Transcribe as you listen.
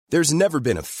There's never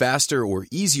been a faster or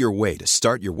easier way to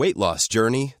start your weight loss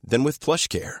journey than with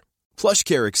PlushCare.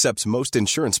 PlushCare accepts most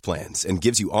insurance plans and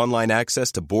gives you online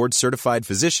access to board-certified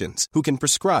physicians who can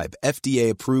prescribe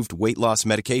FDA-approved weight loss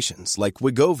medications like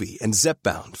Wegovy and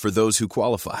Zepbound for those who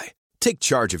qualify. Take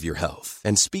charge of your health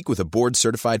and speak with a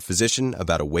board-certified physician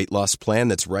about a weight loss plan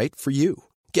that's right for you.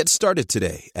 Get started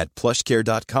today at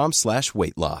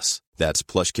plushcare.com/weight loss. That's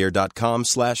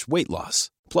plushcare.com/weight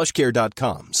loss.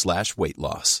 plushcare.com/weight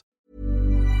loss.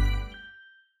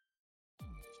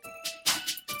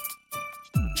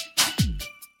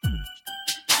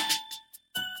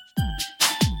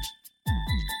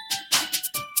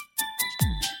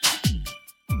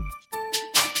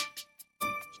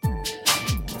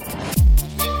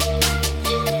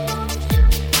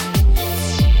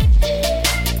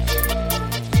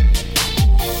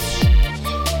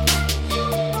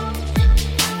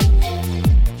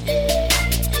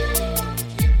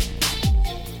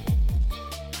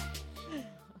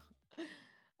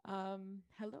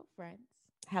 Hello, friends.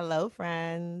 Hello,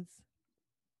 friends.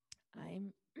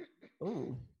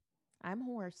 I'm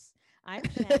Horse. I'm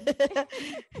Shem.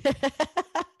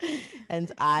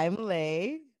 And I'm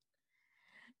Lay.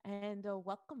 And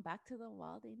welcome back to the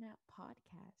Wild Nap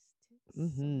podcast.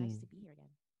 It's so nice to be here again.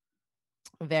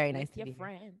 Very nice With to your be here.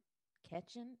 friend.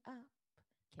 Catching up.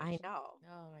 I know.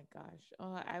 Oh my gosh.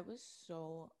 I was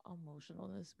so emotional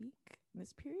this week.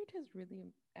 This period has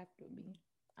really effed with me.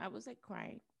 I was like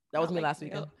crying. That was Not, me like, last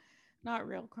weekend. Not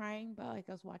real crying, but like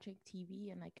I was watching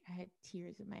TV and like I had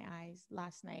tears in my eyes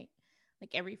last night.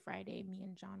 Like every Friday, me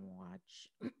and John watch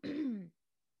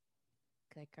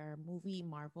like our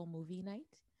Marvel movie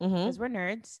night because we're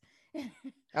nerds.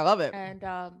 I love it. And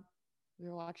we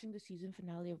were watching the season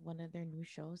finale of one of their new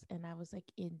shows, and I was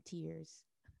like in tears.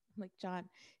 I'm like, John,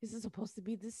 is this supposed to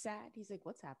be this sad? He's like,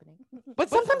 what's happening? But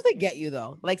sometimes they get you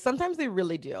though. Like sometimes they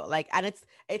really do. Like, and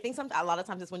I think a lot of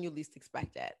times it's when you least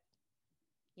expect it.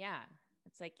 Yeah.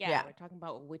 It's like, we're talking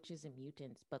about witches and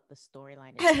mutants, but the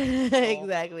storyline is so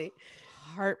exactly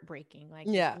heartbreaking. Like,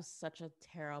 it was such a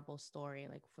terrible story,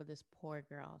 like for this poor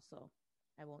girl. So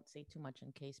I won't say too much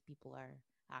in case people are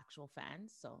actual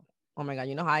fans. So, oh my God,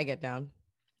 you know how I get down.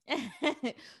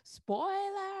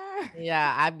 Spoiler.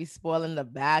 Yeah, I'd be spoiling The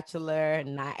Bachelor,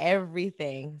 not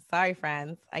everything. Sorry,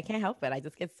 friends. I can't help it. I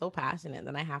just get so passionate,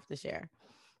 then I have to share.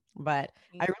 But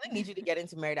I really need you to get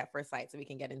into Married at First Sight so we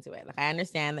can get into it. Like, I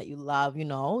understand that you love,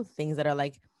 things that are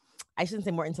like, I shouldn't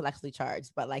say more intellectually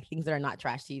charged, but like things that are not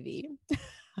trash TV.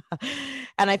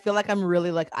 And I feel like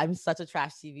I'm such a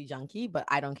trash TV junkie, but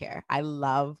I don't care. I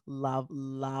love, love,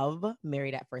 love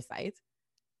Married at First Sight.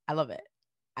 I love it.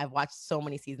 I've watched so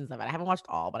many seasons of it. I haven't watched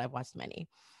all, but I've watched many.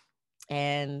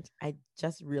 And I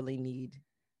just really need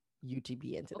you to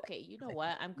be into that. Okay, you know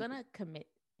what? I'm going to commit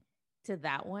to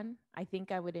that one. I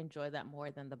think I would enjoy that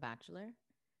more than The Bachelor.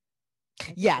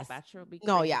 Yes. The Bachelor would be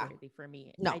worthy for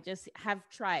me. No. I just have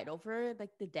tried over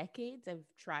like the decades. I've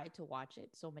tried to watch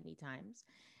it so many times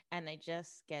and I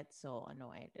just get so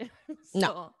annoyed.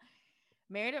 No.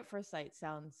 Married at First Sight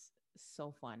sounds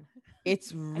so fun.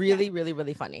 It's really, really,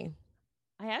 really funny.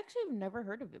 I actually have never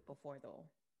heard of it before though.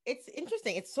 It's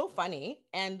interesting. It's so funny.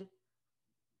 And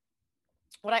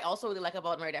what I also really like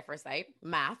about Married at First Sight,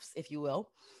 maths, if you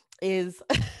will, is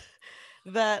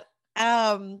that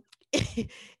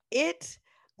it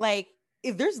like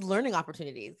if there's learning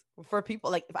opportunities for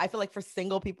people, like I feel like for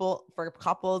single people, for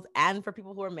couples, and for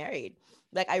people who are married,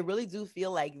 like I really do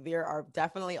feel like there are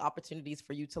definitely opportunities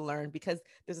for you to learn because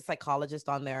there's a psychologist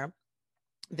on there.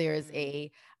 There's a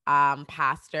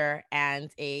pastor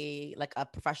and a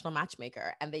professional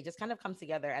matchmaker, and they just kind of come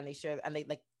together and they share, and they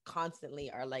like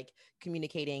constantly are like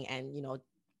communicating and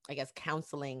I guess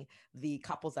counseling the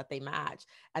couples that they match,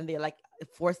 and they like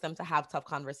force them to have tough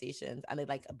conversations, and they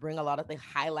like they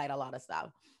highlight a lot of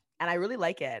stuff. And I really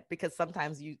like it because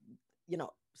sometimes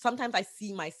sometimes I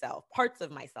see parts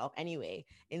of myself anyway,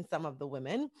 in some of the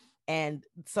women, and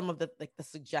some of the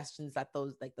suggestions that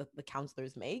those the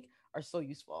counselors make are so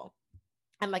useful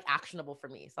and like actionable for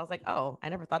me. So I was like, oh, I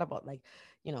never thought about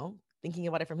thinking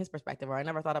about it from his perspective, or I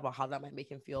never thought about how that might make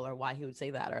him feel or why he would say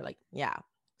that, or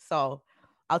so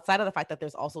outside of the fact that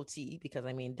there's also tea, because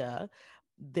I mean,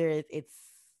 it's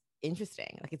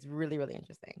interesting. Like it's really, really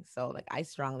interesting. So like I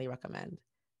strongly recommend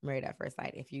Married at First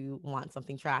Sight if you want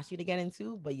something trashy to get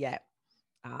into, but yet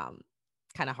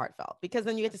kind of heartfelt, because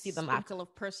then you get to see them sprinkle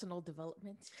of personal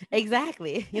development.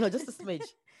 Exactly. Just a smidge.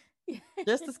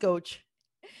 Just a scotch.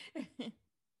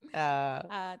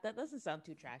 That doesn't sound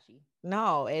too trashy.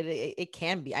 No, it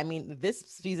can be. I mean, this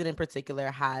season in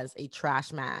particular has a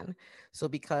trash man. So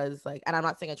because like, and I'm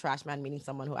not saying a trash man meaning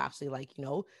someone who actually like,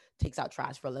 takes out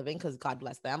trash for a living, because God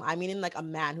bless them. I mean in like a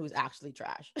man who's actually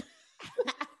trash.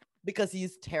 Because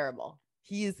he's terrible.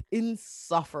 He is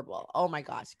insufferable. Oh my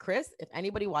gosh. Chris, if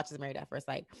anybody watches Married at First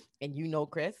Sight and you know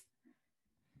Chris,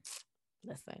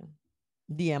 listen,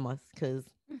 DM us, because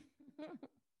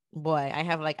boy,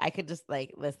 I could just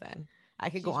like, listen, I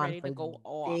could go on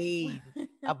for days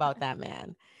about that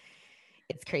man.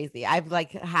 It's crazy. I've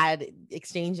like had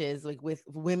exchanges like with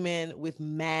women, with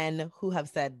men who have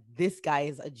said this guy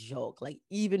is a joke. Like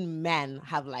even men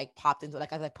have like popped into,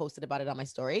 like, as I posted about it on my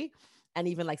story, and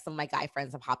even like some of my guy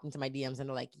friends have hopped into my DMs and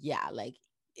they're like, yeah, like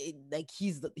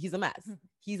he's a mess.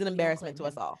 He's an embarrassment to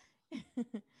us all.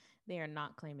 They are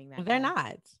not claiming that. They're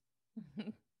not.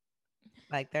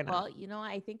 Like they're not. Well,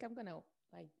 I think I'm gonna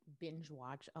like binge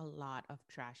watch a lot of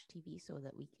trash TV so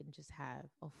that we can just have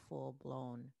a full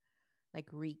blown like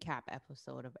recap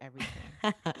episode of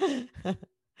everything.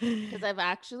 Because I've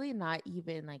actually not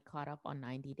even like caught up on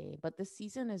 90 Day, but this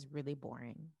season is really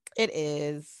boring. It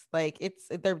is like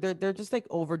they're just like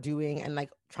overdoing and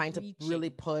like trying to really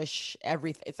push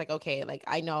everything. It's like, okay, like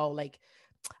I know, like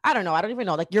I don't know, I don't even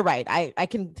know. Like you're right. I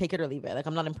can take it or leave it. Like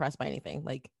I'm not impressed by anything.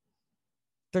 Like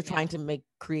they're trying to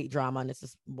create drama and it's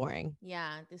just boring.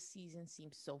 Yeah, this season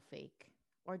seems so fake.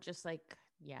 Or just like,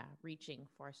 reaching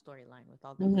for a storyline with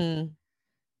all the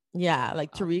yeah,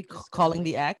 like Tariq calling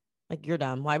the ex. Like, you're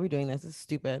dumb. Why are we doing this? It's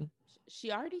stupid.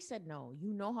 She already said no.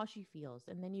 You know how she feels.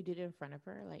 And then you did it in front of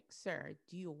her. Like, sir,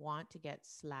 do you want to get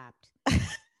slapped?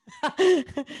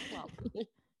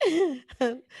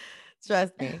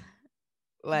 Trust me.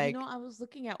 Like, I was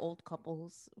looking at old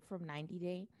couples from 90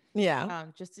 Day. Yeah.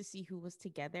 Just to see who was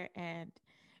together. And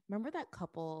remember that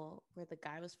couple where the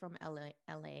guy was from LA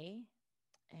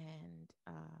and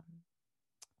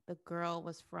the girl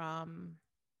was from,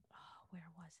 where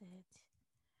was it?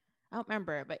 I don't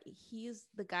remember, but he's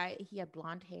the guy. He had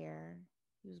blonde hair.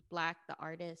 He was black, the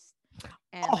artist,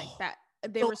 and like that.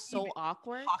 They were so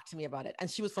awkward. Talk to me about it.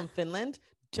 And she was from Finland.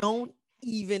 Don't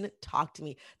even talk to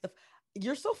me.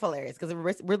 You're so hilarious because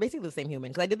we're basically the same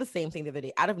human. Because I did the same thing the other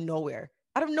day. Out of nowhere,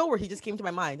 he just came to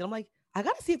my mind, and I'm like, I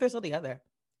gotta see if they're still together.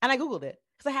 And I googled it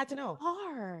because I had to know.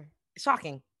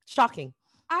 Shocking.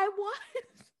 I was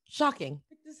shocking.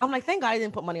 I'm like, thank God I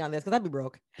didn't put money on this because I'd be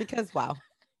broke. Because wow.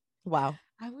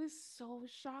 I was so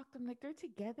shocked. I'm like, they're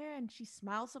together and she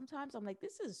smiles sometimes. I'm like,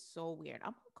 this is so weird.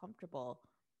 I'm uncomfortable.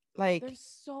 Like, they're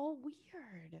so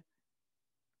weird.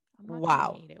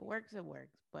 Wow. It works,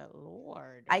 but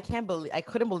Lord. I couldn't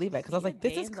believe it because I was like,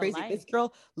 this is crazy. This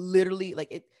girl literally,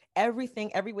 like, every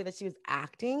way that she was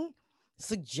acting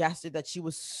suggested that she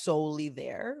was solely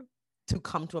there to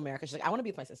come to America. She's like, I want to be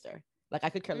with my sister. Like, I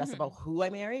could care less about who I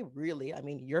marry. Really. I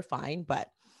mean, you're fine, but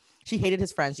she hated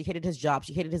his friends. She hated his job.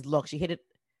 She hated his look. She hated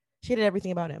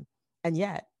everything about him. And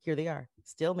yet, here they are,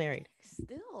 still married.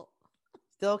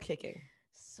 Still kicking.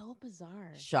 So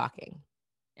bizarre. Shocking.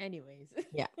 Anyways.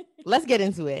 Yeah. Let's get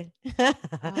into it.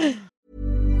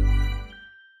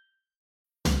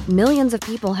 Millions of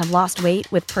people have lost weight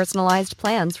with personalized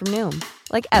plans from Noom.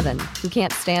 Like Evan, who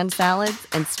can't stand salads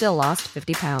and still lost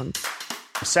 50 pounds.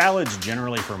 Salads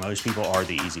generally for most people are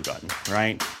the easy button,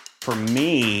 right? For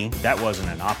me, that wasn't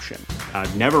an option.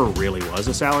 I never really was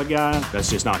a salad guy.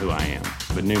 That's just not who I am.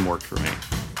 But Noom worked for me.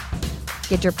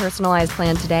 Get your personalized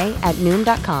plan today at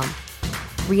Noom.com.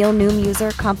 Real Noom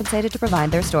user compensated to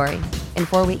provide their story. In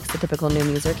 4 weeks, the typical Noom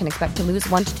user can expect to lose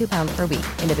 1 to 2 pounds per week.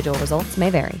 Individual results may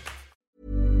vary.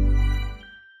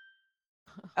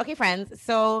 Okay, friends.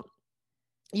 So,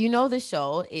 this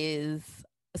show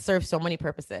serves so many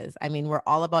purposes. I mean, we're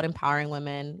all about empowering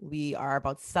women. We are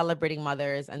about celebrating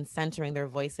mothers and centering their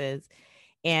voices.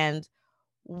 And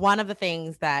one of the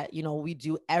things that, we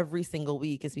do every single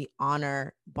week is we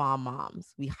honor bomb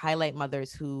moms. We highlight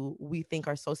mothers who we think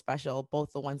are so special,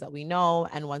 both the ones that we know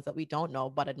and ones that we don't know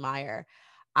but admire.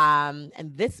 And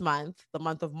this month, the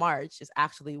month of March, is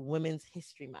actually Women's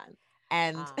History Month.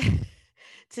 And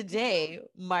today,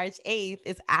 March 8th,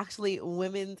 is actually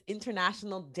Women's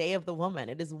International Day of the Woman.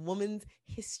 It is Women's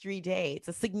History Day. It's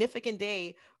a significant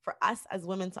day for us as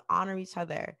women to honor each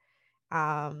other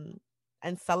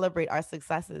and celebrate our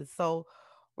successes. So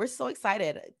we're so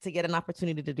excited to get an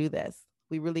opportunity to do this.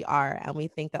 We really are. And we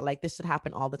think that this should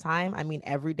happen all the time. I mean,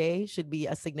 every day should be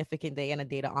a significant day and a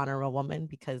day to honor a woman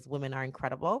because women are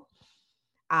incredible.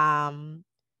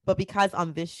 But because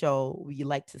on this show, we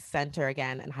like to center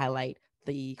again and highlight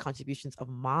the contributions of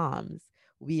moms,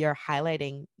 we are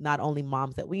highlighting not only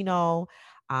moms that we know,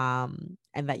 and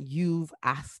that you've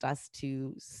asked us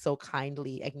to so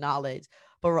kindly acknowledge.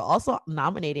 But we're also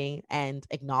nominating and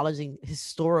acknowledging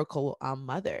historical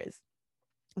mothers.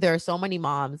 There are so many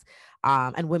moms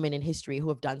and women in history who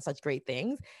have done such great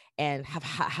things and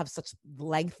have such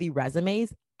lengthy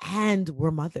resumes and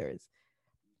were mothers.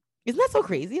 Isn't that so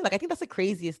crazy? Like, I think that's the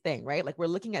craziest thing, right? Like, we're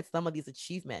looking at some of these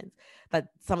achievements that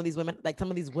some of these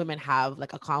women have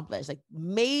like accomplished, like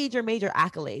major, major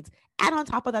accolades. And on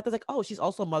top of that, they're like, oh, she's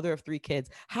also a mother of 3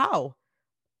 kids. How?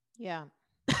 Yeah.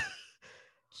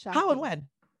 How and when?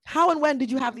 How and when did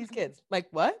you have these kids? Like,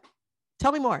 what?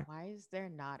 Tell me more. Why is there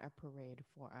not a parade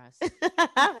for us?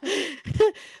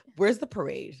 Where's the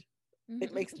parade?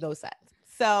 It makes no sense.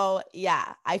 So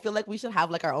yeah, I feel like we should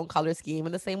have like our own color scheme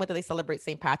in the same way that they celebrate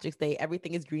St. Patrick's Day.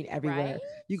 Everything is green everywhere. Right?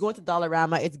 You go into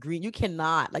Dollarama, it's green. You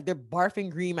cannot, like, they're barfing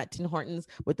green at Tim Hortons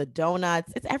with the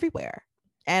donuts. It's everywhere.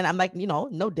 And I'm like,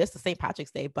 no diss to St.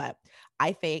 Patrick's Day, but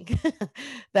I think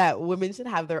that women should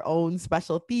have their own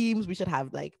special themes. We should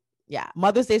have like, yeah,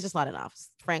 Mother's Day is just not enough.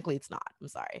 Frankly, it's not. I'm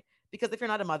sorry. Because if you're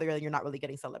not a mother, then you're not really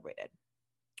getting celebrated.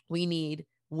 We need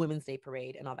Women's Day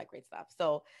parade and all that great stuff.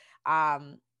 So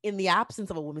in the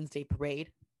absence of a Women's Day parade,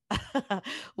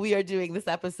 we are doing this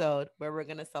episode where we're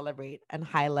going to celebrate and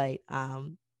highlight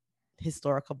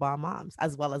historical bomb moms,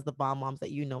 as well as the bomb moms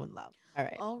that you know and love. All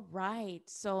right. All right.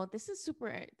 So this is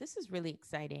really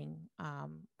exciting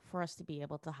for us to be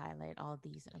able to highlight all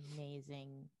these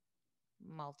amazing,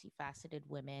 multifaceted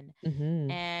women. Mm-hmm.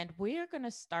 And we are going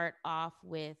to start off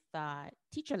with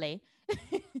Teacher Lay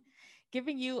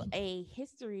giving you a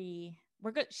history.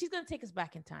 She's going to take us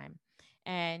back in time,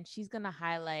 and she's going to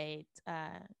highlight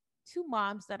 2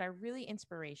 moms that are really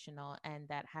inspirational and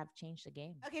that have changed the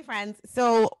game. Okay, friends.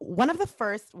 So one of the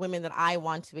first women that I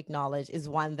want to acknowledge is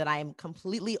one that I'm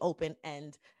completely open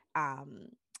and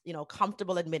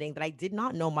comfortable admitting that I did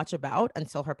not know much about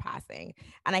until her passing.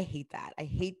 And I hate that. I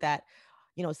hate that,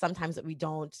 sometimes that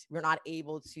we're not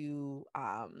able to,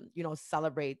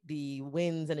 celebrate the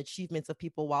wins and achievements of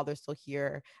people while they're still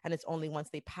here. And it's only once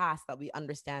they pass that we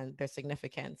understand their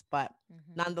significance. But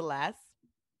nonetheless,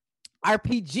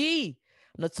 RPG,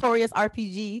 notorious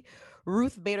RPG,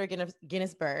 Ruth Bader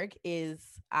Ginsburg is,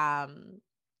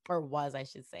 or was, I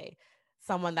should say,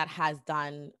 someone that has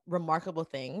done remarkable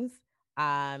things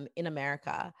in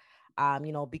America.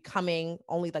 Becoming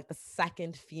only like the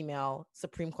 2nd female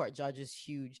Supreme Court judge is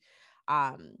huge.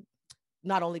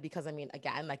 Not only because,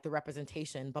 again, like the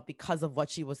representation, but because of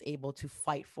what she was able to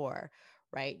fight for,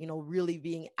 right? Really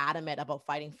being adamant about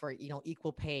fighting for,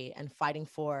 equal pay and fighting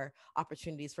for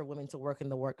opportunities for women to work in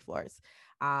the workforce,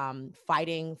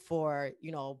 fighting for,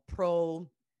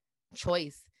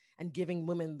 pro-choice and giving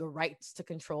women the rights to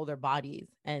control their bodies.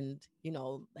 And,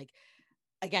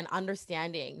 again,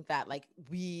 understanding that like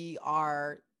we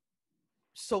are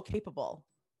so capable,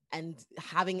 and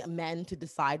having men to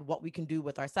decide what we can do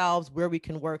with ourselves, where we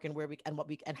can work, and where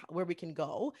we can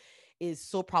go is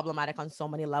so problematic on so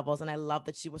many levels. And I love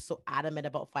that she was so adamant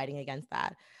about fighting against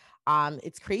that.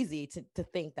 It's crazy to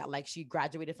think that like she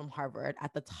graduated from Harvard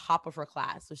at the top of her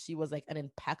class. So she was like an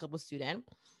impeccable student.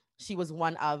 She was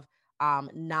one of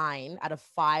 9 out of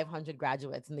 500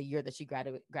 graduates in the year that she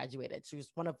graduated. She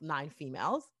was one of 9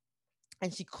 females.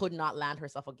 And she could not land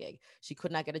herself a gig. She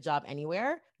could not get a job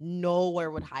anywhere. Nowhere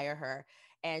would hire her.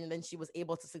 And then she was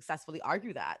able to successfully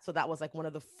argue that. So that was like one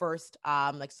of the first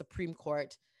like Supreme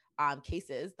Court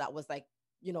cases that was like,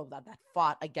 that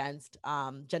fought against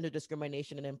gender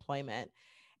discrimination in employment.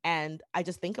 And I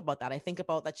just think about that. I think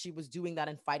about that she was doing that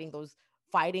and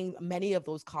fighting many of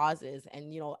those causes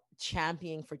and,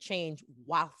 championing for change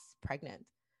whilst pregnant.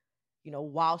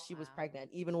 While she was pregnant,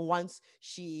 even once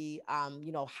she,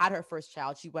 had her first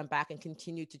child, she went back and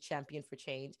continued to champion for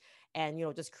change and,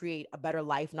 just create a better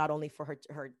life, not only for her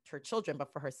children,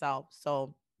 but for herself.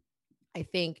 So I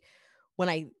think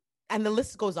and the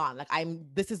list goes on, like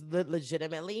this is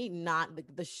legitimately not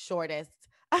the shortest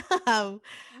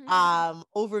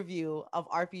overview of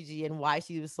RPG and why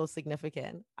she was so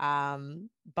significant.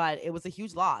 But it was a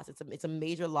huge loss. It's a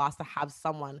major loss to have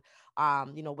someone,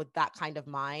 with that kind of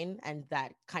mind and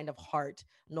that kind of heart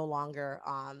no longer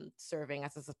serving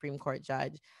as a Supreme Court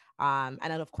judge. And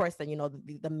then of course, then,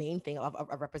 the main thing of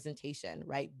representation,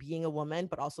 right? Being a woman,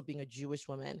 but also being a Jewish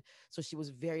woman. So she was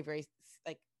very, very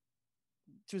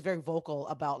she was very vocal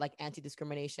about like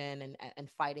anti-discrimination and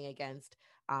fighting against,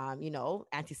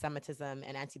 anti-Semitism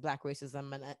and anti-Black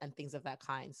racism and things of that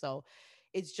kind. So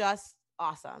it's just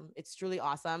awesome. It's truly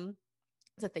awesome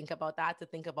to think about that, to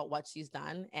think about what she's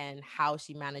done and how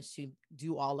she managed to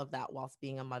do all of that whilst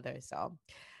being a mother. So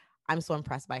I'm so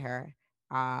impressed by her.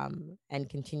 and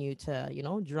continue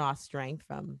to, draw strength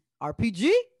from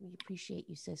RPG. We appreciate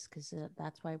you, sis, because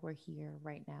that's why we're here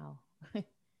right now,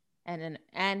 and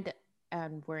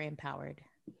we're empowered.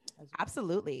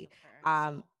 Absolutely.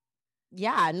 So.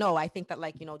 Yeah, no, I think that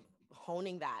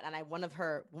honing that,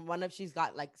 and she's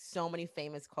got like so many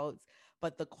famous quotes,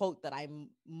 but the quote that I'm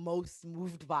most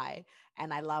moved by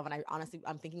and I love, and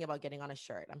I'm thinking about getting on a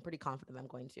shirt, I'm pretty confident I'm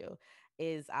going to,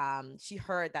 is she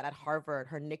heard that at Harvard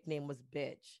her nickname was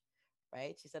bitch,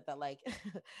 right? She said that like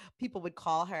people would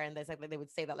call her, and there's like they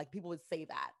would say that, like people would say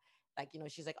that, like,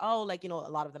 she's like, oh, like, a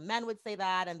lot of the men would say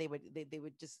that, and they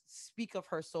would just speak of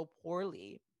her so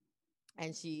poorly.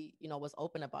 And she, was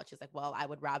open about, she's like, well, I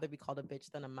would rather be called a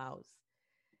bitch than a mouse.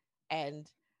 And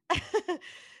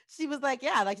she was like,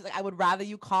 yeah, like, she's like, I would rather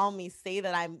you call me, say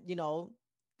that I'm,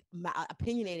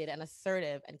 opinionated and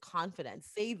assertive and confident,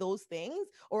 say those things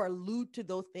or allude to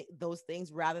those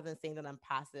things, rather than saying that I'm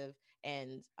passive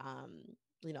and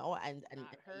and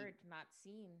not heard, not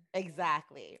seen.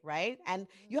 Exactly, right? And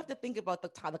you have to think about the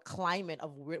climate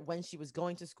of when she was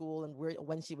going to school and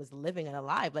when she was living and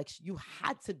alive. Like, you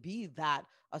had to be that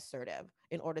assertive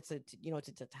in order to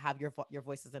have your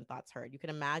voices and thoughts heard. You can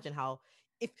imagine how,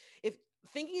 if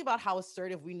thinking about how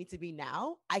assertive we need to be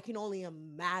now, I can only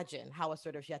imagine how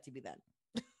assertive she had to be then.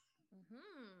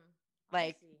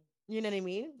 Like, you know what I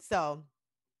mean? So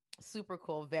super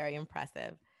cool, very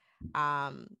impressive.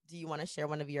 Do you want to share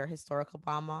one of your historical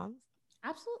bomb moms?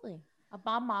 Absolutely. A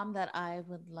bomb mom that I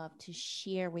would love to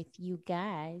share with you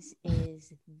guys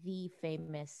is the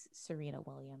famous Serena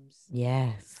Williams.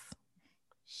 Yes.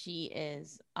 She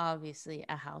is obviously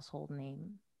a household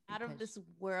name. Out of this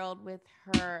world with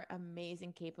her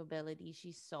amazing capabilities.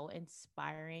 She's so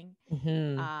inspiring.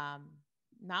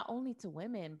 Not only to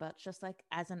women, but just like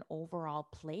as an overall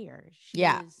player. She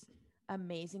is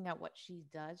amazing at what she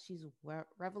does. She's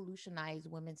revolutionized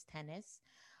women's tennis.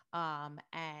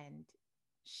 And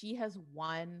she has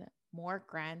won more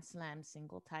Grand Slam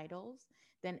single titles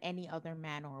than any other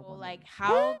man or woman. Like,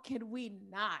 how could we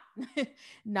not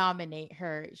nominate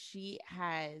her? She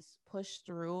has pushed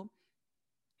through.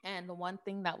 And the one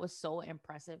thing that was so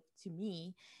impressive to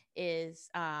me is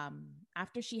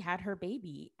after she had her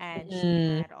baby and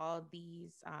she had all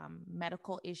these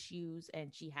medical issues,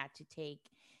 and she had to take,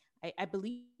 I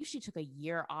believe she took a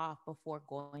year off before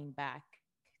going back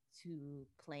to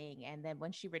playing. And then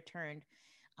when she returned,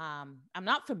 I'm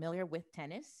not familiar with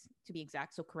tennis, to be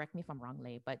exact, so correct me if I'm wrong,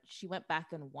 Lay, but she went back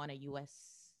and won a US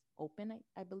Open,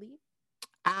 I believe.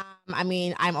 I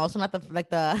mean, I'm also not the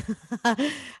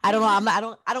I don't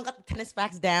know. I don't got the tennis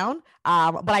facts down.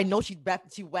 But I know she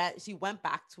went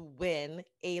back to win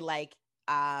a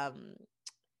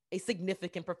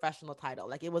significant professional title.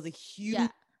 Like, it was a huge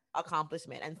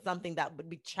accomplishment, and something that would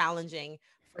be challenging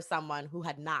for someone who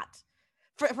had not.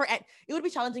 It would be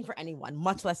challenging for anyone,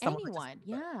 much less anyone.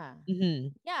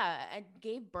 And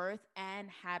gave birth and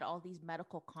had all these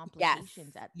medical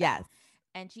complications at that. Yes.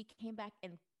 And she came back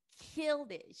and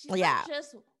killed it. She's not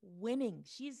just winning,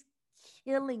 she's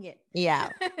killing it.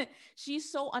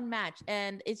 She's so unmatched,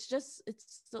 and it's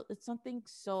something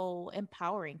so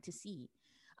empowering to see.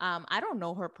 I don't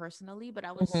know her personally, but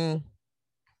I was so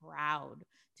proud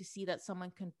to see that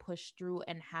someone can push through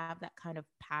and have that kind of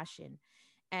passion.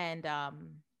 And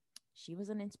she was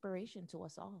an inspiration to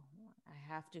us all.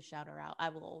 I have to shout her out. I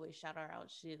will always shout her out.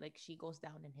 She goes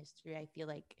down in history. I feel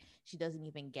like she doesn't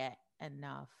even get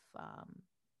enough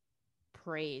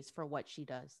praise for what she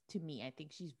does. To me, I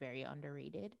think she's very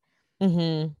underrated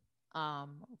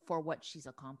for what she's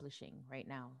accomplishing right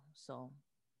now. So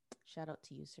shout out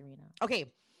to you, Serena. Okay.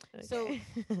 So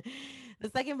the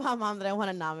second mom that I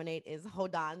want to nominate is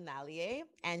Hodan Nalier,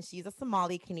 and she's a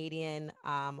Somali Canadian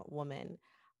woman.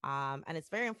 And it's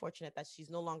very unfortunate that she's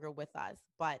no longer with us,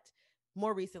 but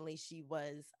more recently she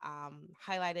was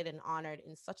highlighted and honored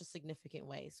in such a significant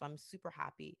way. So I'm super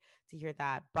happy to hear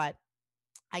that. But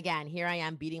again, here I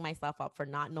am beating myself up for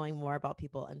not knowing more about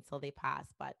people until they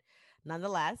pass. But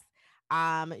nonetheless,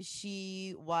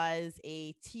 she was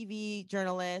a TV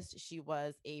journalist. She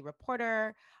was a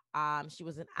reporter. She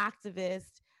was an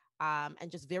activist,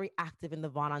 and just very active in the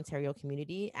Vaughan, Ontario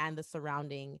community and the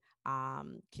surrounding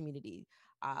community.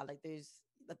 There's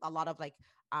a lot of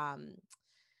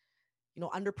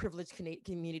underprivileged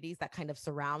communities that kind of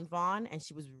surround Vaughan. And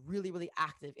she was really, really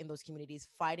active in those communities,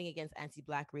 fighting against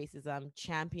anti-Black racism,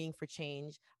 championing for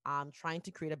change, trying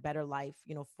to create a better life,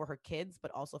 for her kids,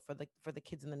 but also for the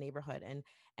kids in the neighborhood, and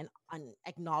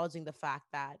acknowledging the fact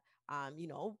that,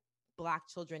 Black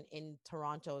children in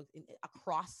Toronto,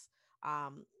 across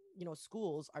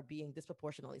schools are being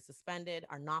disproportionately suspended,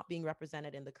 are not being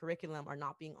represented in the curriculum, are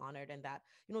not being honored, and that,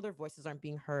 their voices aren't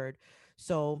being heard.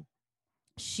 So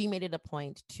she made it a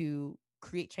point to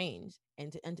create change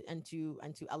and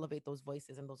to elevate those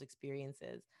voices and those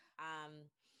experiences.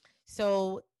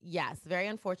 So yes, very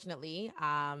unfortunately,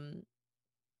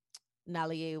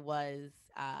 Nalie was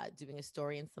doing a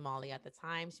story in Somalia at the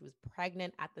time. She was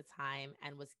pregnant at the time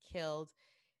and was killed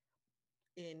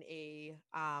in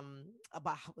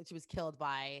about she was killed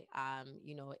by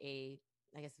a,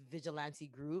 I guess, vigilante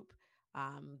group.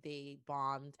 They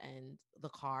bombed and the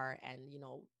car, and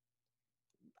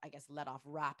I guess let off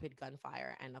rapid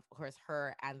gunfire, and of course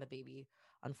her and the baby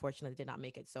unfortunately did not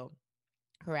make it. So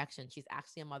correction, she's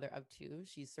actually a mother of two.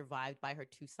 She's survived by her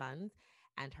two sons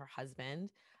and her husband.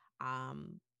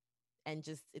 And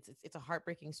just it's a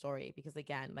heartbreaking story, because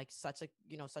again, like such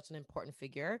an important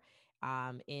figure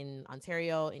in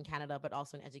Ontario, in Canada, but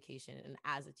also in education. And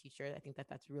as a teacher, I think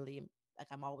that's really, like,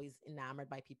 I'm always enamored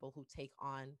by people who take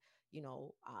on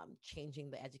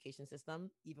changing the education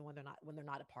system, even when they're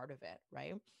not a part of it,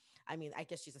 right? I mean, I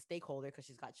guess she's a stakeholder because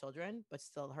she's got children, but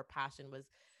still her passion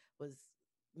was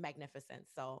magnificent.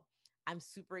 So I'm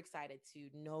super excited to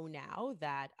know now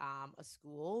that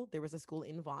there was a school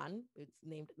in Vaughan. It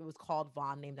was called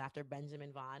Vaughan, named after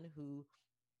Benjamin Vaughan, who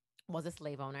was a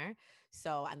slave owner.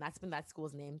 So, and that's been that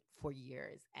school's name for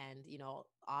years. And,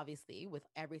 obviously with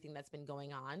everything that's been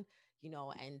going on,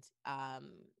 and,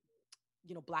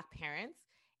 Black parents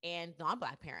and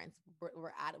non-Black parents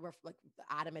were like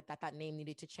adamant that name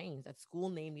needed to change, that school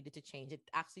name needed to change. It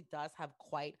actually does have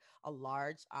quite a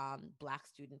large Black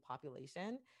student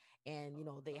population. And,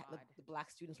 the Black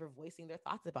students were voicing their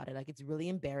thoughts about it. Like, it's really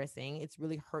embarrassing. It's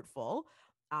really hurtful.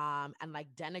 And like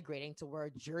denigrating to wear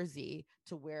a jersey,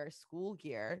 to wear school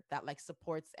gear that like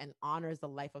supports and honors the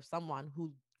life of someone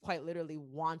who quite literally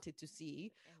wanted to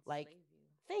see, like,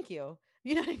 thank you.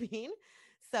 You know what I mean?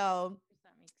 So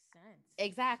That makes sense.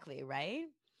 exactly, right?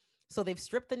 So they've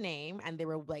stripped the name, and they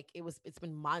were like, it's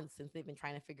been months since they've been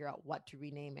trying to figure out what to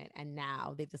rename it. And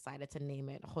now they've decided to name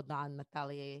it Hodan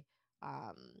Nathalie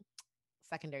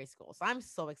Secondary School. So I'm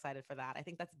so excited for that. I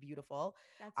think that's beautiful.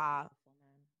 That's beautiful, man.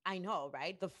 I know,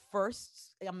 right?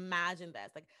 Imagine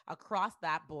this, like across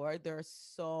that board, there are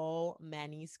so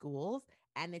many schools,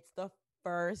 and it's the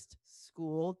first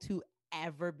school to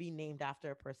ever be named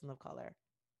after a person of color.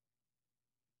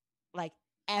 Like,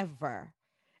 ever.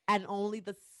 And only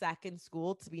the second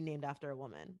school to be named after a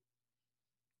woman.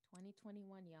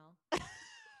 2021, y'all.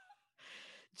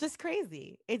 Just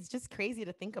crazy. It's just crazy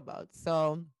to think about.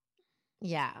 So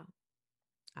yeah.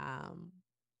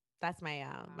 That's my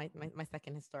my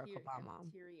second historical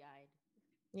bomb. Teary-eyed.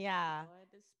 Yeah. Oh,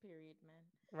 this period, man.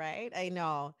 Right. I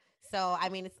know. So I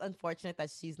mean, it's unfortunate that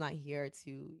she's not here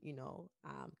to,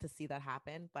 to see that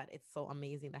happen, but it's so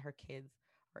amazing that her kids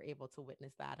are able to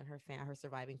witness that, and her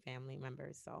surviving family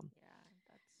members. So Yeah,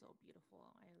 that's so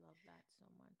beautiful. I love that so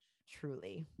much.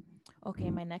 truly. Okay,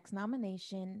 my next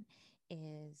nomination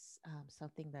is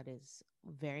something that is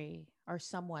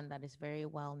someone that is very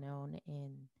well known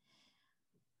in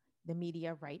the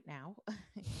media right now.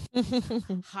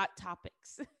 Hot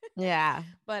topics. Yeah.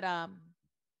 But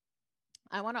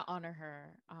I want to honor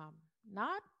her,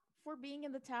 not for being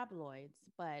in the tabloids,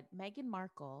 but Meghan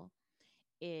Markle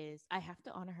I have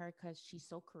to honor her because she's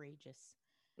so courageous.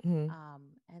 Mhm.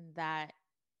 And that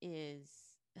is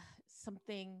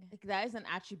something, like, that is an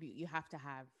attribute you have to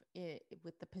have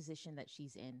with the position that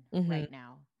she's in right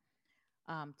now,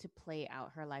 to play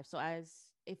out her life. So,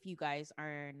 if you guys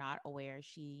are not aware,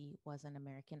 she was an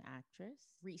American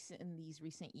actress. In these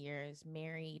recent years,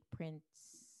 married Prince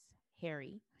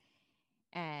Harry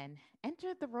and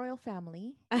entered the royal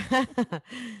family.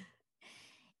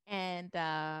 And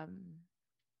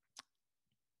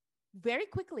very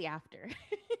quickly after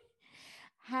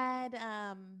had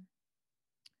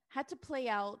to play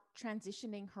out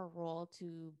transitioning her role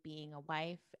to being a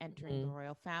wife, entering the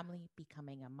royal family,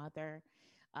 becoming a mother,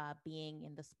 being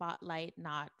in the spotlight,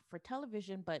 not for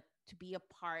television, but to be a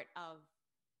part of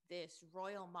this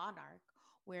royal monarch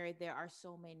where there are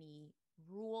so many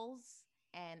rules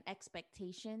and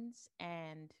expectations.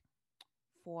 And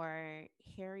for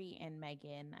Harry and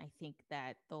Meghan, I think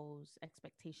that those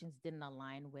expectations didn't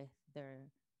align with their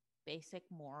basic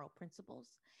moral principles.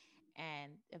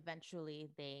 And eventually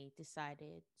they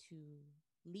decided to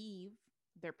leave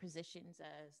their positions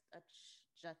as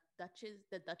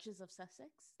the Duchess of Sussex.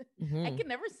 I can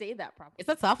never say that properly. It's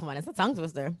a tough one. It's a tongue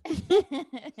twister.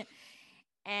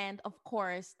 And of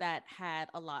course, that had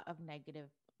a lot of negative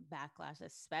backlash,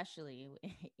 especially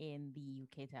in the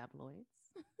UK tabloids.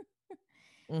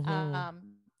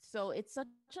 So it's such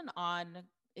an odd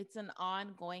it's an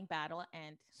ongoing battle.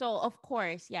 And so, of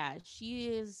course, yeah, she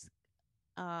is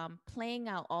playing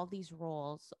out all these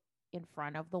roles in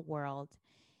front of the world.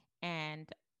 And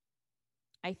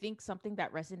I think something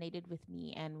that resonated with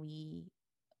me, and we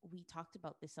talked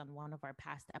about this on one of our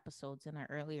past episodes in our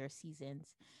earlier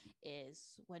seasons,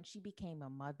 is when she became a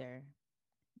mother.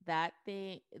 That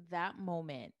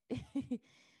moment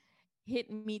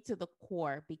hit me to the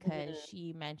core, because Mhm.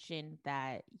 she mentioned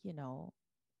that,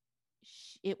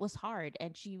 it was hard,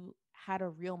 and she had a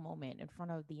real moment in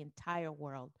front of the entire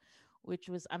world, which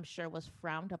was, I'm sure, was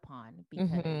frowned upon, Mhm.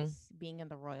 because being in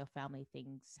the royal family,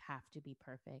 things have to be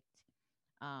perfect.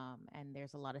 And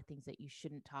there's a lot of things that you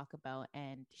shouldn't talk about.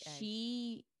 And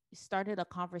she started a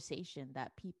conversation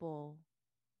that people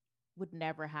would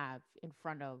never have in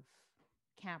front of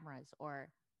cameras,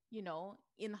 or,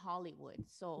 in Hollywood.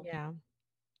 So Yeah.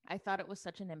 I thought it was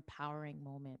such an empowering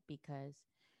moment, because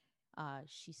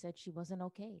she said she wasn't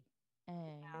okay.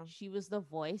 And Yeah. she was the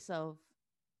voice of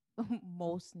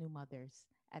most new mothers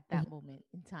at Mhm. that moment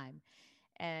in time.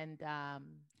 And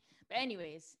but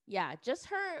anyways, yeah, just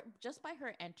by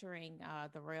her entering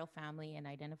the royal family and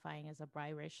identifying as a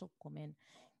biracial woman,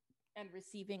 and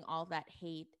receiving all that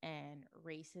hate and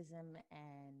racism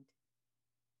and,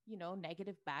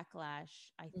 negative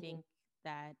backlash, I Mhm. think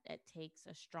that it takes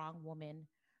a strong woman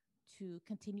to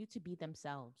continue to be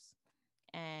themselves.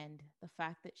 And the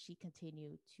fact that she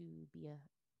continued to be a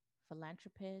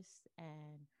philanthropist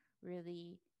and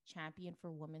really champion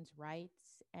for women's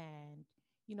rights, and,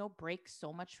 break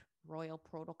so much royal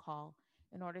protocol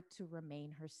in order to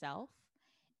remain herself,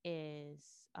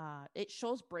 is it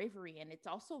shows bravery. And it's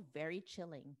also very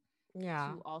chilling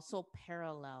Yeah. to also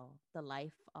parallel the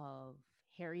life of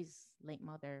Harry's late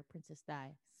mother, Princess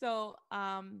Di. So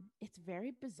it's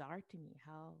very bizarre to me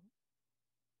how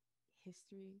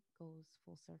history goes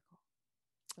full circle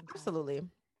sometimes.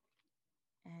 Absolutely.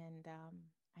 And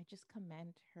I just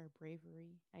commend her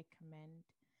bravery. I commend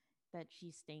that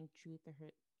she's staying true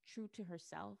to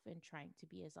herself, and trying to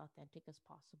be as authentic as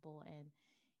possible, and,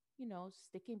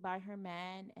 sticking by her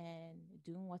man and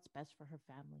doing what's best for her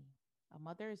family. A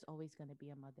mother is always going to be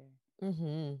a mother.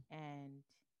 Mhm. And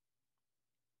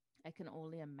I can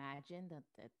only imagine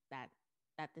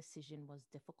that decision was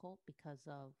difficult, because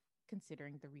of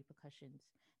considering the repercussions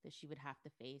that she would have to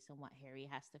face, and what Harry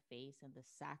has to face, and the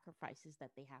sacrifices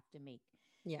that they have to make.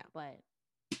 Yeah. But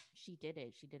she did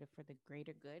it. She did it for the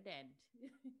greater good. And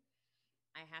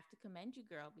I have to commend you,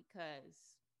 girl, because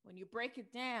when you break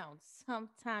it down,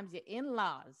 sometimes your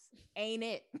in-laws ain't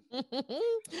it.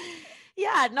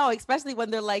 Yeah, no, especially when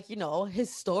they're like,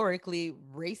 historically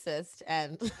racist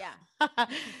and Yeah.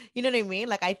 you know what I mean?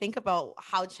 Like I think about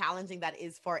how challenging that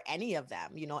is for any of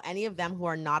them, any of them who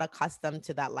are not accustomed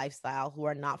to that lifestyle, who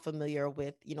are not familiar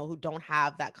with, who don't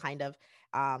have that kind of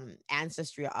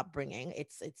ancestry or upbringing.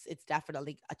 It's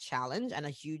definitely a challenge and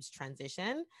a huge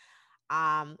transition.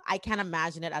 I can't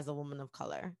imagine it as a woman of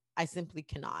color. I simply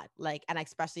cannot. Like, and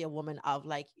especially a woman of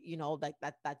like, like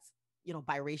that's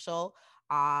biracial,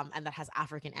 and that has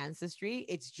African ancestry.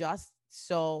 It's just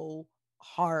so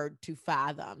hard to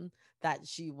fathom that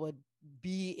she would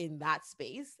be in that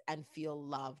space and feel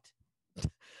loved.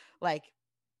 Like,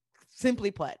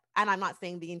 simply put. And I'm not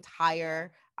saying the Yeah.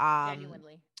 entire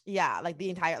Genuinely. yeah, like the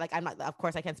entire, like I'm not, of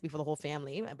course I can't speak for the whole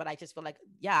family, but I just feel like,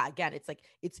 yeah, again, it's like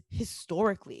it's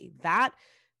historically that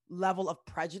level of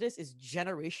prejudice is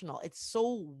generational. It's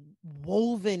so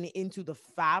woven into the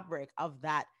fabric of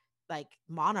that like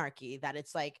monarchy that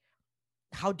it's like,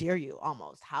 how dare you,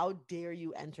 almost how dare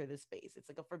you enter this space? It's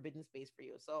like a forbidden space for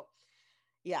you. So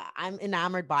yeah, I'm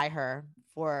enamored by her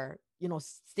for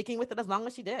sticking with it as long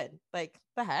as she did. Like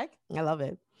the heck, I love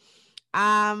it.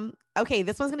 Okay,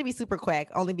 this one's gonna be super quick,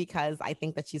 only because I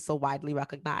think that she's so widely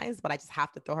recognized, but I just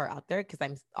have to throw her out there because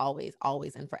I'm always,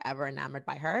 always, and forever enamored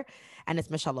by her, and it's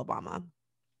Michelle Obama.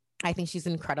 I think she's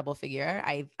an incredible figure.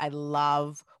 I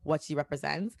love what she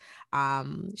represents.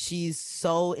 She's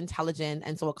so intelligent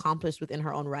and so accomplished within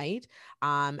her own right.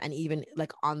 And even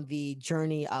like on the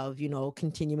journey of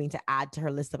continuing to add to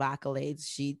her list of accolades,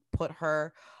 she put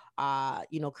her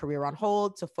career on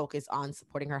hold to focus on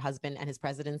supporting her husband and his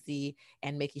presidency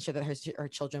and making sure that her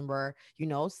children were,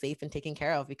 safe and taken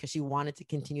care of because she wanted to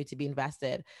continue to be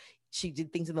invested. She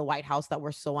did things in the White House that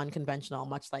were so unconventional,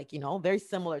 much like, very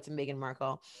similar to Meghan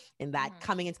Markle in that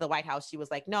coming into the White House, she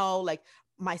was like, no, like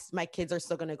my kids are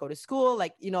still going to go to school.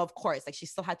 Like, of course, like she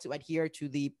still had to adhere to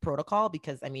the protocol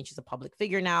because I mean, she's a public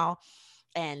figure now.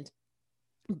 And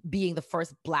being the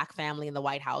first Black family in the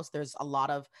White House, there's a lot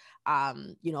of,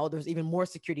 there's even more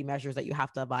security measures that you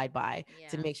have to abide by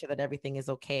to make sure that everything is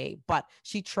okay. But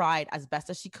she tried as best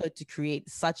as she could to create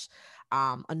such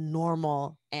a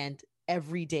normal and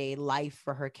everyday life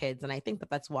for her kids. And I think that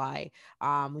that's why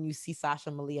when you see Sasha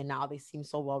and Malia now, they seem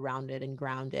so well-rounded and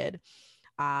grounded.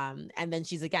 And then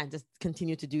she's again just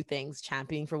continued to do things,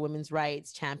 championing for women's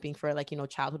rights, championing for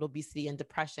childhood obesity and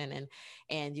depression,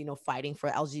 and fighting for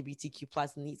LGBTQ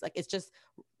plus needs. Like, it's just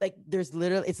like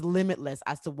it's limitless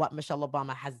as to what Michelle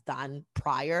Obama has done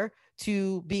prior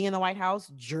to being in the White House,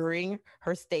 during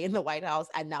her stay in the White House,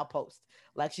 and now post.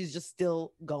 Like, she's just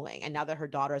still going. And now that her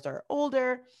daughters are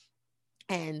older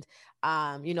and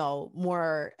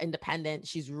more independent,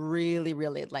 she's really,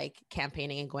 really like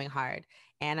campaigning and going hard.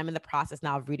 And I'm in the process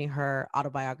now of reading her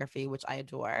autobiography, which I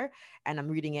adore. And I'm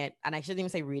reading it, and I shouldn't even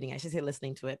say reading, I should say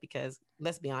listening to it, because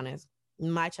let's be honest,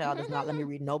 my child does not let me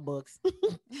read no books.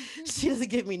 She doesn't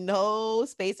give me no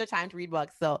space or time to read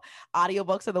books. So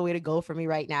audiobooks are the way to go for me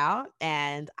right now.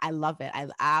 And I love it. I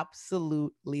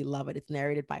absolutely love it. It's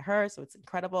narrated by her, so it's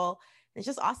incredible. It's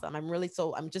just awesome.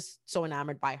 I'm just so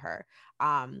enamored by her.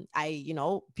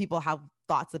 People have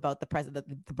thoughts about the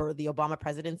Obama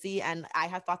presidency, and I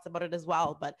have thoughts about it as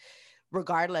well. But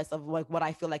regardless of what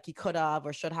I feel like he could have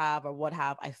or should have or would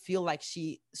have, I feel like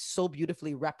she so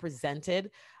beautifully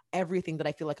represented everything that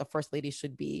I feel like a first lady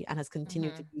should be, and has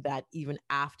continued to do that even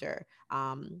after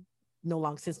no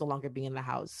longer being in the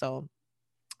house. So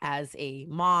as a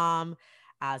mom,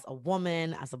 as a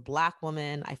woman, as a Black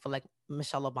woman, I feel like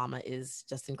Michelle Obama is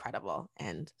just incredible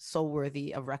and so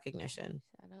worthy of recognition.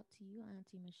 Shout out to you,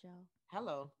 Auntie Michelle.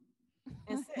 Hello.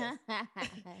 And sis,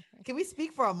 can we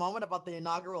speak for a moment about the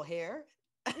inaugural hair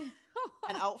and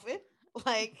outfit?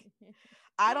 Like,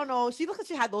 I don't know. She looks like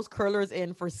she had those curlers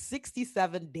in for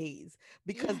 67 days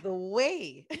because the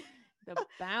way the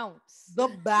bounce,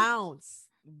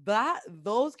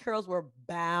 those curls were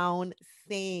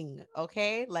bouncing.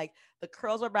 Okay. Like, the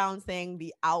curls were bouncing.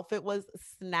 The outfit was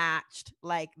snatched.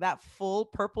 Like, that full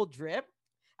purple drip,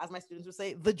 as my students would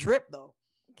say, the drip though,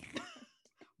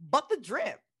 but the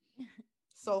drip.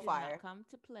 So fire. Come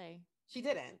to play. She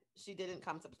didn't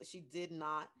come to play. She did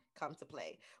not come to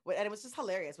play. And it was just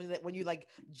hilarious when you like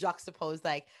juxtapose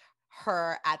like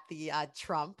her at the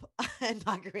Trump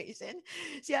inauguration.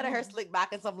 She had her hair slicked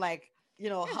back and some like,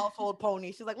 household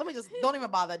pony. She's like, don't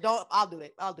even bother. I'll do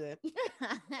it.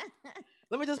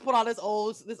 Let me just put on this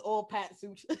old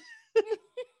pantsuit.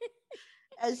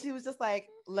 And she was just like,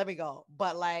 let me go.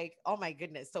 But like, oh my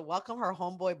goodness. So welcome her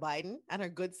homeboy Biden and her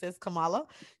good sis Kamala.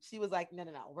 She was like, no,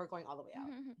 we're going all the way out.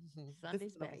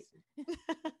 Sunday's best.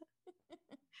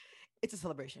 It's a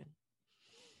celebration.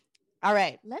 All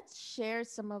right. Let's share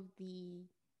some of the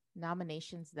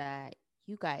nominations that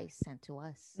you guys sent to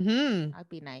us. That'd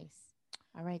be nice.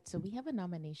 All right. So we have a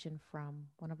nomination from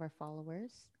one of our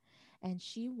followers, and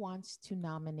she wants to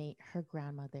nominate her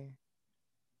grandmother.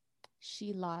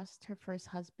 She lost her first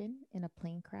husband in a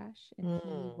plane crash, and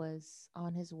he was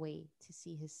on his way to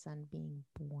see his son being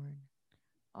born.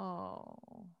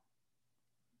 Oh,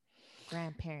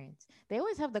 grandparents. They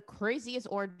always have the craziest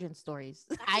origin stories.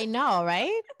 I know,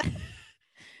 right?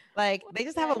 Like, they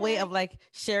just have a way of like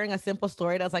sharing a simple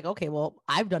story that's like, okay, well,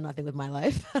 I've done nothing with my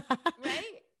life.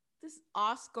 Right? This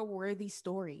Oscar-worthy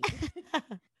story.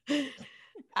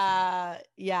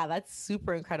 Yeah, that's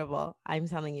super incredible. I'm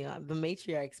telling you, the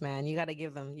matriarchs, man, you got to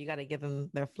give them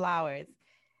their flowers.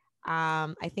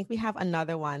 I think we have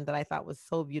another one that I thought was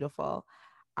so beautiful.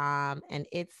 And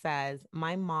it says,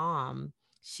 my mom,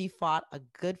 she fought a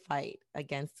good fight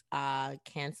against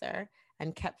cancer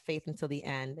and kept faith until the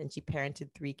end, and she parented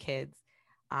 3 kids.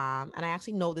 And I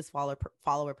actually know this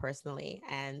follower personally,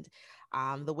 and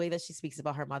the way that she speaks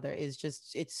about her mother is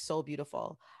just, it's so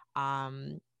beautiful.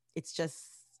 It's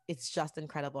just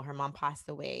incredible. Her mom passed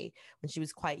away when she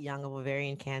was quite young of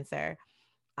ovarian cancer.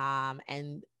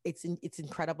 And it's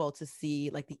incredible to see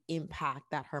like the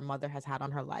impact that her mother has had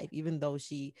on her life. Even though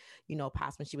she,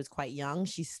 passed when she was quite young,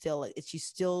 she still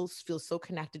feels so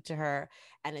connected to her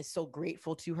and is so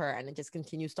grateful to her. And it just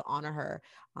continues to honor her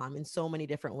in so many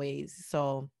different ways.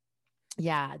 So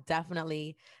yeah,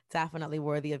 definitely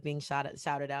worthy of being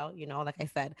shouted out. Like I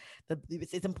said,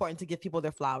 it's important to give people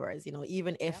their flowers,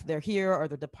 even if they're here or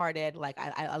they're departed. Like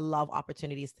I love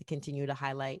opportunities to continue to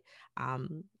highlight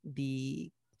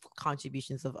the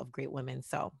contributions of great women.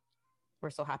 So we're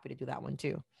so happy to do that one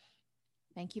too.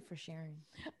 Thank you for sharing.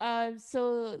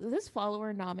 So this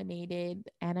follower nominated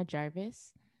Anna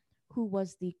Jarvis, who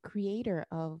was the creator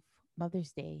of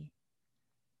Mother's Day.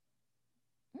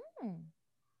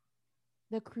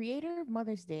 the creator of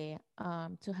Mother's Day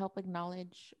to help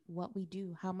acknowledge what we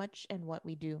do, how much and what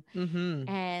we do. Mm-hmm.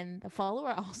 And the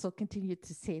follower also continued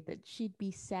to say that she'd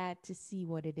be sad to see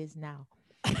what it is now.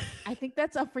 I think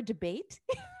that's up for debate.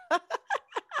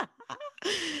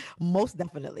 Most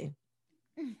definitely.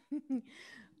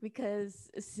 Because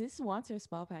sis wants her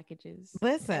spa packages.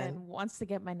 Listen. And wants to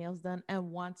get my nails done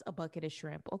and wants a bucket of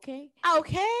shrimp. Okay.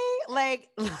 Like,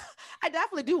 I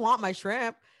definitely do want my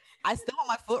shrimp. I still want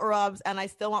my foot rubs, and I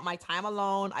still want my time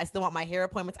alone. I still want my hair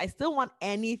appointments. I still want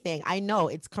anything. I know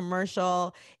it's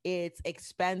commercial, it's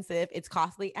expensive, it's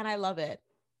costly, and I love it.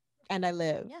 And I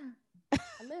live. Yeah,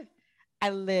 I live. I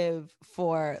live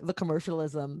for the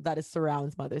commercialism that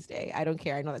surrounds Mother's Day. I don't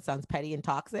care. I know that sounds petty and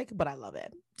toxic, but I love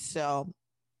it. So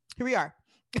here we are.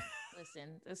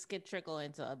 Listen, this could trickle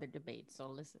into other debates. So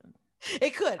listen.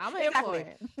 It could. I'm here for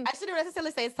it. I shouldn't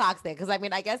necessarily say it's toxic, because I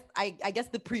mean, I guess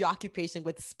the preoccupation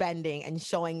with spending and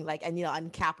showing like, and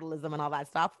and capitalism and all that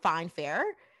stuff, fine, fair.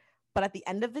 But at the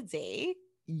end of the day,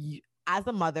 as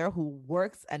a mother who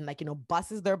works and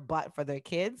busts their butt for their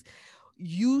kids,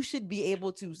 you should be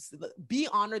able to be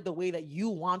honored the way that you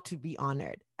want to be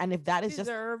honored. And if that is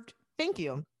deserved, thank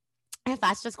you. If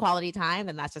that's just quality time,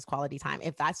 then that's just quality time.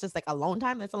 If that's just like alone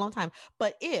time, that's alone time.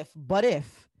 But if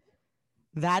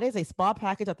that is a spa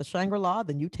package at the Shangri-La,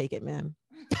 then you take it, man.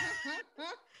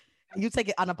 You take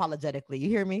it unapologetically. You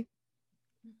hear me?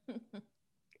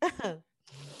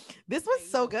 This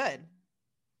was so good.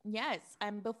 Yes.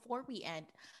 And before we end,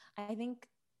 I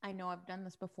know I've done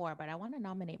this before, but I want to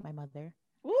nominate my mother.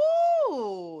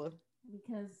 Ooh.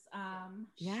 Because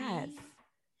yes, she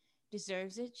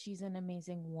deserves it. She's an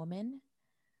amazing woman.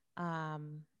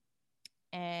 And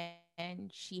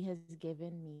she has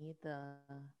given me the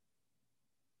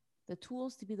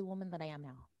tools to be the woman that I am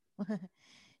now.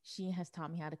 She has taught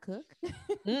me how to cook.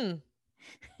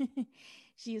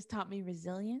 She has taught me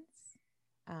resilience.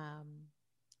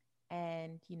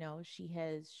 And, she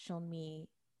has shown me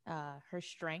her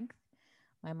strength.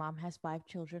 My mom has 5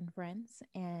 children, friends,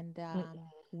 and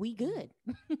we good.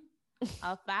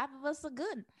 5 of us are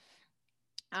good.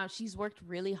 She's worked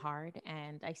really hard,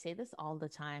 and I say this all the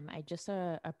time. I just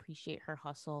appreciate her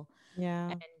hustle. Yeah.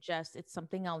 And it's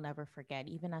something I'll never forget.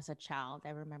 Even as a child, I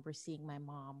remember seeing my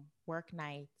mom work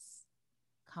nights,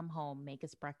 come home, make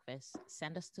us breakfast,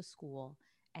 send us to school,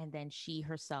 and then she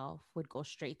herself would go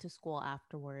straight to school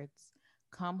afterwards,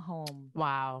 come home.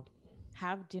 Wow.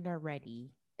 Have dinner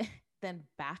ready, then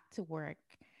back to work.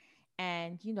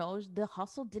 And, the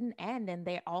hustle didn't end. And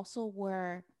they also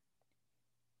were...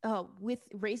 with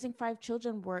raising 5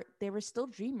 children, they were still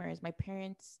dreamers. My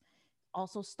parents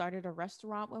also started a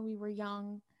restaurant when we were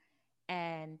young,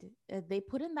 and they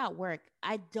put in that work.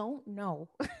 I don't know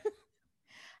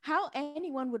how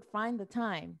anyone would find the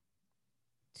time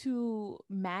to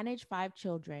manage 5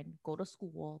 children, go to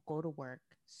school, go to work,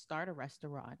 start a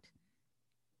restaurant,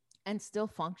 and still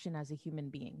function as a human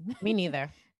being. Me neither.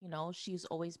 She's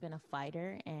always been a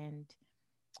fighter, and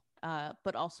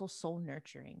but also so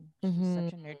nurturing. Mm-hmm. She's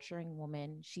such a nurturing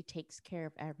woman. She takes care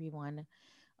of everyone.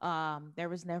 There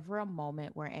was never a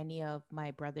moment where any of my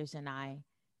brothers and I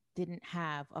didn't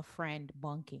have a friend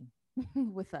bunking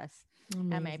with us.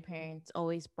 Amazing. And my parents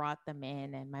always brought them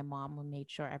in, and my mom made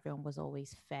sure everyone was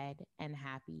always fed and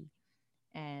happy.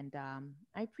 And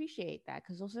I appreciate that,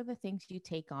 because those are the things you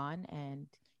take on. And,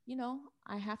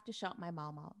 I have to shout my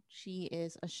mom out. She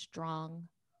is a strong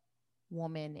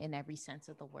woman in every sense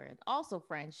of the word. Also,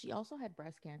 friends, she also had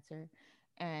breast cancer,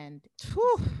 and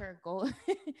her go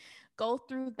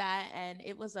through that, and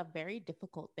it was a very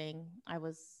difficult thing. I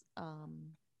was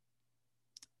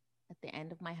at the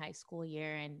end of my high school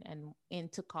year and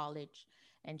into college,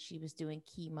 and she was doing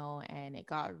chemo, and it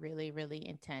got really, really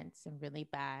intense and really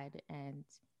bad. And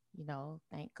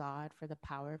thank God for the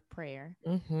power of prayer.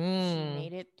 Mm-hmm. She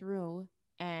made it through,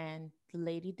 and the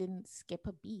lady didn't skip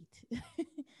a beat.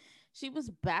 She was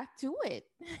back to it.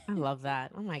 I love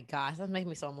that. Oh my gosh, that's making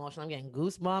me so emotional. I'm getting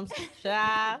goosebumps.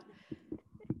 Child.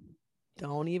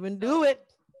 Don't even do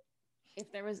it.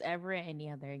 If there was ever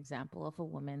any other example of a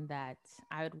woman that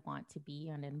I would want to be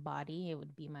and embody, it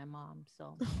would be my mom.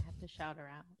 So I have to shout her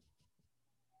out.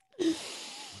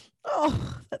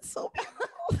 Oh, that's so beautiful.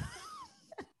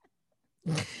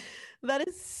 That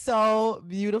is so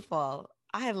beautiful.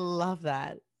 I love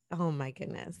that. Oh my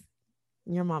goodness.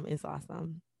 Your mom is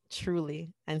awesome.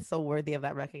 Truly, and so worthy of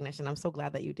that recognition. I'm so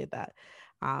glad that you did that.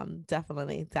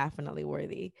 Definitely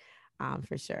worthy.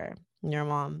 For sure. Your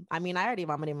mom. I mean, I already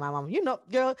nominated my mom.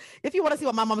 Girl, if you want to see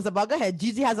what my mom is about, go ahead.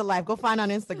 Gigi Has a Life. Go find her on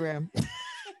Instagram.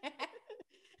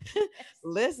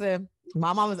 Listen,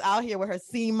 my mom is out here with her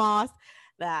sea moss.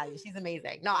 Yeah, she's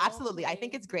amazing. No, absolutely. I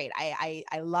think it's great. I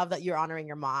love that you're honoring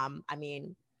your mom. I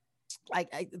mean,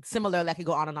 similarly, I could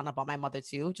go on and on about my mother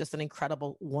too. Just an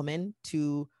incredible woman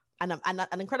an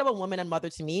incredible woman and mother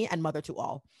to me and mother to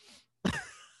all.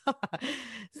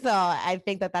 So I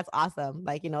think that that's awesome.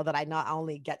 Like, that I not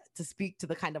only get to speak to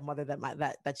the kind of mother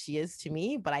that she is to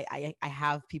me, but I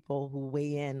have people who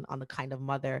weigh in on the kind of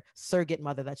mother, surrogate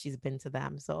mother that she's been to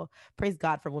them. So praise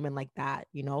God for women like that,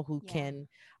 who can,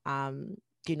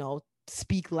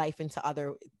 speak life into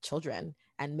other children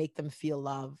and make them feel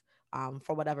love.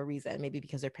 For whatever reason, maybe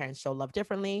because their parents show love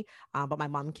differently, but my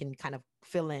mom can kind of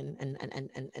fill in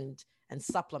and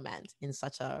supplement in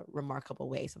such a remarkable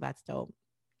way. So that's dope.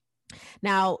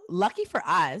 Now, lucky for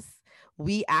us,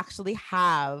 we actually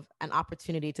have an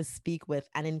opportunity to speak with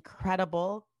an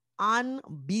incredible,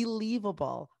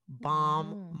 unbelievable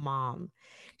bomb mom.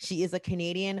 She is a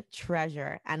Canadian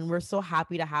treasure, and we're so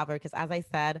happy to have her because, as I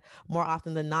said, more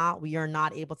often than not, we are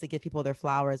not able to give people their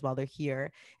flowers while they're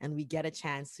here, and we get a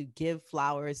chance to give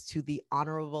flowers to the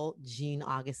Honorable Jean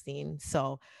Augustine.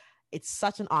 So it's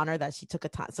such an honor that she took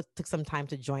some time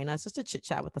to join us just to chit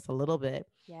chat with us a little bit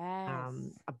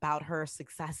about her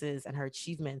successes and her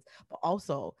achievements, but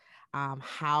also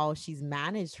how she's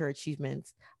managed her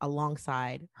achievements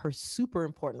alongside her super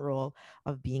important role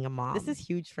of being a mom. This is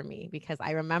huge for me because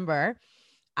I remember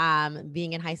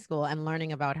being in high school and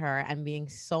learning about her and being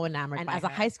so enamored by her. And as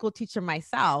a high school teacher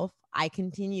myself, I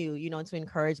continue, to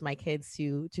encourage my kids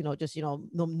to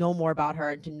know more about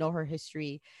her and to know her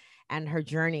history and her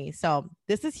journey. So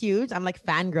this is huge. I'm like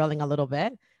fangirling a little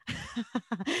bit.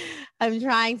 I'm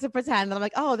trying to pretend that I'm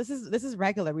like, oh, this is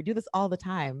regular. We do this all the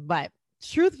time. But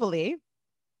truthfully,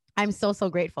 I'm so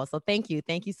grateful. So thank you.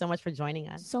 Thank you so much for joining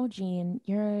us. So Jean,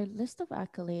 your list of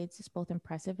accolades is both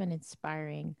impressive and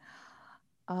inspiring.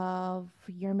 Of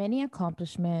your many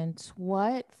accomplishments,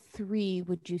 what 3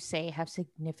 would you say have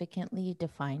significantly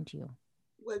defined you?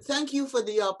 Well, thank you for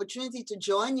the opportunity to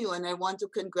join you, and I want to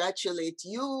congratulate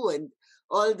you and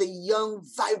all the young,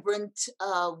 vibrant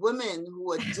women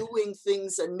who are doing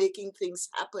things and making things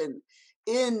happen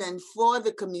in and for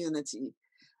the community.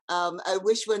 I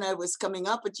wish when I was coming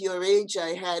up at your age, I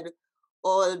had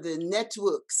all the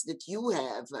networks that you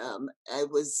have. I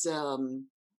was,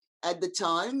 at the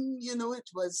time, it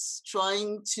was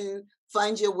trying to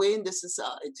find your way in the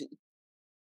society.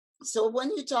 So when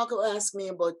you ask me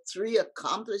about 3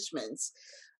 accomplishments,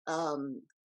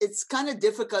 it's kind of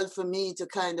difficult for me to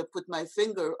kind of put my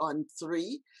finger on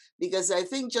 3 because I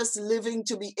think just living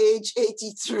to be age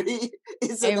 83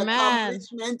 is an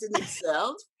accomplishment in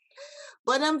itself.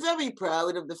 But I'm very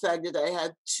proud of the fact that I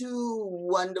have 2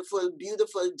 wonderful,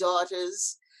 beautiful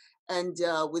daughters and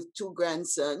with 2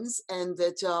 grandsons, and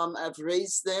that I've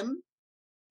raised them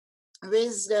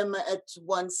at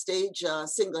one stage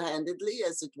single-handedly,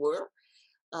 as it were.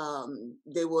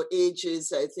 They were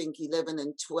ages, I think, 11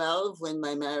 and 12 when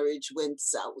my marriage went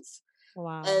south.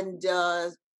 Wow. And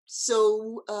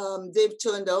so they've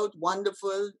turned out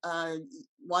wonderful,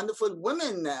 wonderful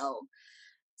women now.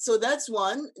 So that's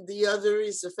one. The other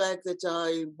is the fact that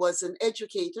I was an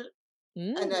educator.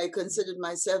 And I considered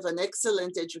myself an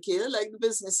excellent educator, like the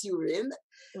business you were in.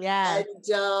 Yeah.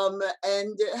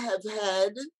 And have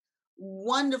had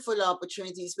wonderful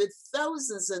opportunities with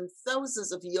thousands and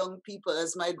thousands of young people,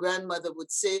 as my grandmother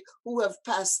would say, who have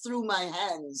passed through my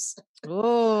hands.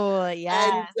 Oh,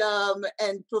 yeah.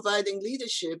 And providing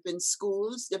leadership in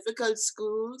schools, difficult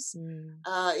schools,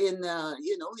 in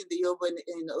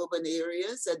urban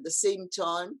areas. At the same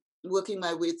time, working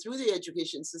my way through the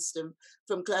education system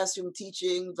from classroom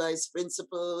teaching, vice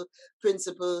principal,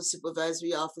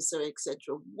 supervisory officer,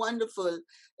 etc. Wonderful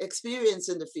experience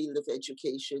in the field of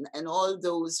education, and all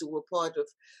those who were part of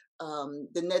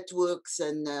the networks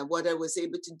and what I was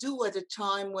able to do at a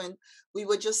time when we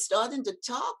were just starting to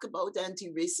talk about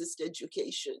anti-racist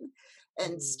education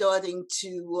and starting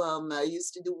to, I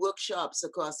used to do workshops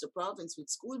across the province with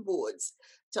school boards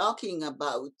talking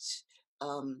about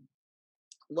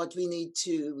what we need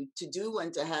to do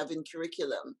and to have in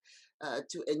curriculum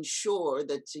to ensure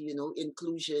that,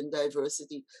 inclusion,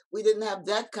 diversity. We didn't have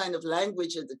that kind of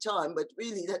language at the time, but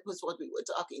really that was what we were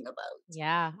talking about.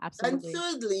 Yeah, absolutely. And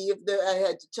thirdly, if I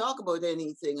had to talk about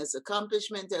anything as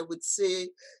accomplishment, I would say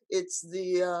it's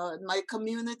my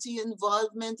community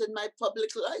involvement in my public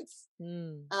life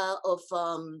of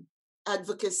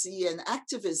advocacy and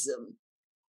activism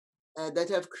that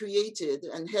have created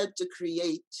and helped to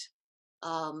create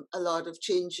a lot of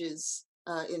changes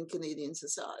in Canadian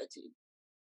society.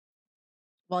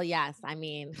 Well, yes. I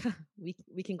mean,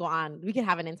 we can go on. We can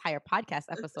have an entire podcast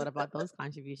episode about those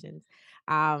contributions.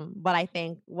 But I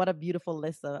think what a beautiful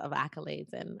list of accolades,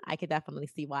 and I could definitely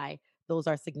see why those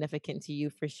are significant to you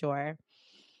for sure.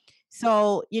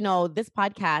 So, this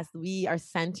podcast, we are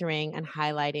centering and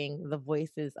highlighting the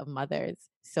voices of mothers.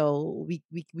 So we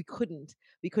couldn't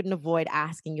avoid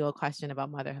asking you a question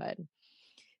about motherhood.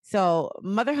 So,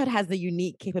 motherhood has the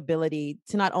unique capability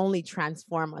to not only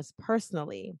transform us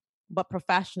personally, but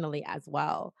professionally as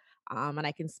well. And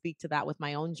I can speak to that with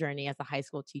my own journey as a high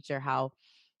school teacher, how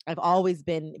I've always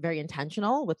been very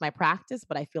intentional with my practice,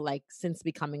 but I feel like since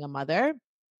becoming a mother,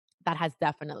 that has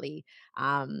definitely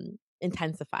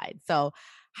intensified. So,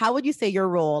 how would you say your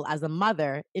role as a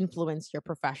mother influenced your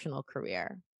professional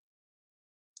career?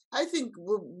 I think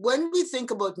when we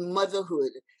think about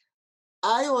motherhood,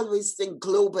 I always think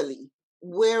globally.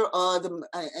 Where are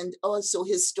and also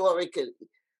historically,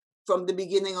 from the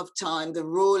beginning of time, the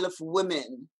role of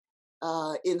women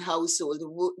in household,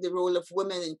 the role of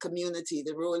women in community,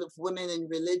 the role of women in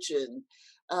religion,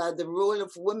 the role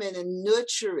of women in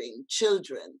nurturing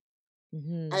children.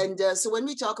 Hmm. And so when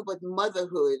we talk about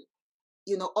motherhood,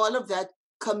 all of that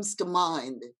comes to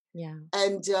mind. Yeah.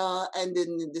 And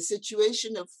in the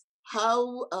situation of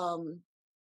how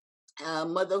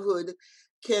motherhood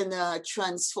can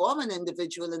transform an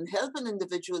individual and help an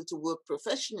individual to work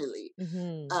professionally.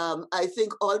 Hmm. I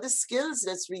think all the skills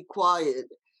that's required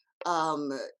um,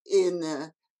 in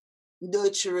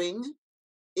nurturing,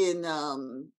 in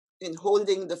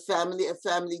holding a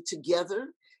family together,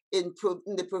 in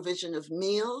the provision of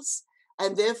meals,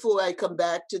 and therefore I come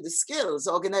back to the skills,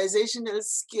 organizational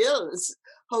skills,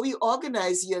 how you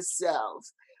organize yourself.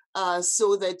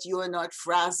 So that you are not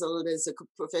frazzled as a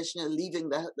professional leaving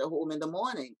the home in the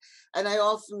morning. And I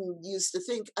often used to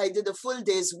think I did a full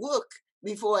day's work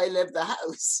before I left the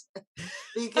house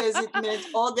because it meant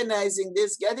organizing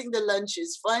this, getting the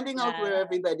lunches, finding out where Yeah.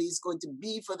 everybody's going to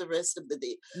be for the rest of the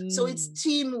day. So it's Mm.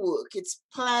 teamwork, it's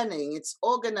planning, it's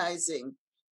organizing,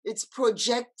 it's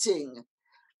projecting.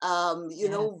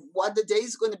 Yes. What the day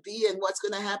is going to be and what's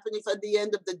going to happen if at the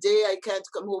end of the day I can't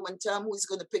come home on time, who's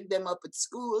going to pick them up at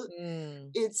school. Mm.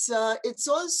 It's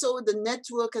also the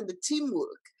network and the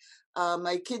teamwork.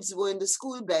 My kids were in the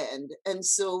school band, and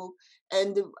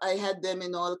I had them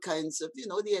in all kinds of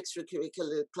the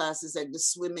extracurricular classes like the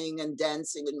swimming and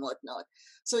dancing and whatnot.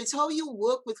 So it's how you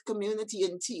work with community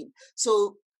and team.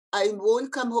 So I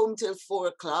won't come home till 4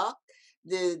 o'clock.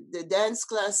 The dance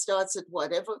class starts at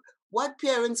whatever. What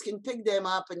parents can pick them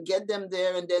up and get them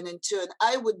there, and then in turn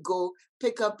I would go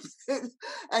pick up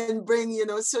and bring.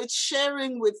 So it's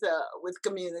sharing with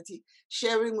community,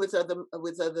 sharing with other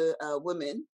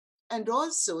women, and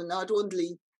also not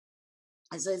only,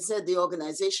 as I said, the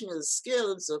organizational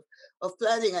skills of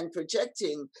planning and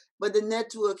projecting, but the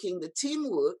networking, the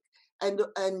teamwork, and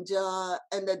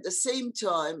at the same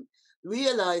time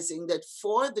realizing that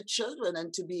for the children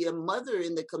and to be a mother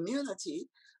in the community,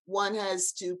 one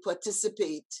has to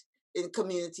participate in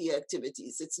community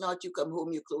activities. It's not you come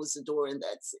home, you close the door, and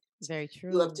that's it. Very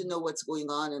You have true. to know what's going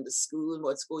on in the school,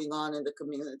 what's going on in the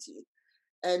community.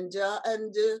 And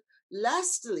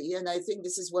lastly, and I think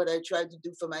this is what I try to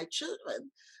do for my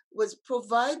children, was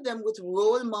provide them with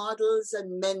role models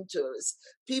and mentors,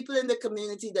 people in the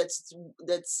community that's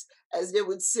as they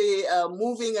would say,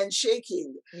 moving and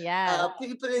shaking, Yes.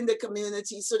 people in the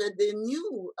community, so that they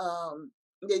knew.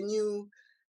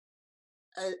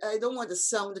 I don't want to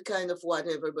sound kind of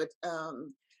whatever, but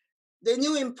they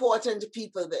knew important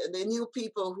people there. They knew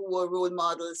people who were role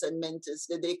models and mentors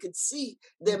that they could see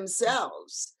Mm.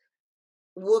 themselves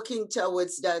working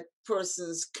towards that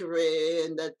person's career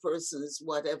and that person's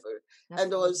whatever. And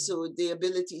Absolutely. also the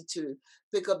ability to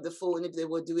pick up the phone if they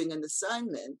were doing an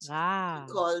assignment, to Ah.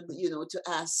 call, to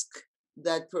ask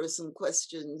that person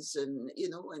questions, and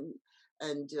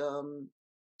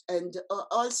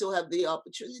also have the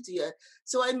opportunity.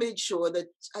 So I made sure that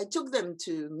I took them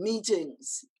to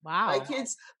meetings. My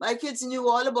Wow. kids knew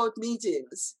all about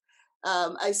meetings.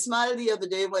 I smiled the other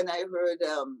day when I heard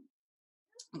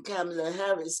Kamala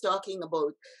Harris talking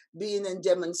about being in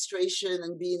demonstration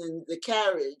and being in the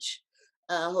carriage,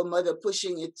 her mother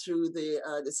pushing it through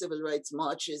the civil rights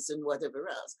marches and whatever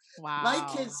else. My Wow.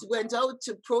 kids went out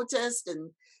to protest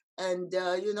and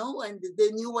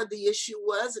they knew what the issue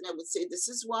was, and I would say, this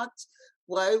is why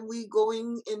are we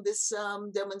going in this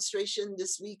demonstration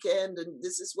this weekend, and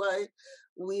this is why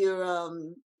we're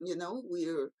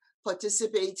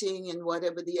participating in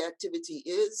whatever the activity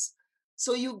is.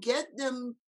 So you get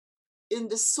them in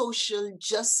the social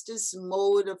justice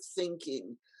mode of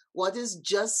thinking. What is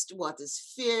just, what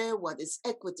is fair, what is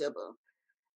equitable.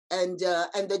 and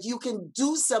that you can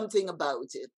do something about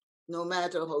it. No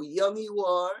matter how young you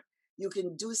are, you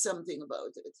can do something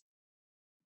about it.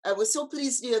 I was so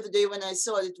pleased the other day when I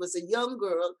saw it was a young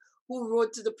girl who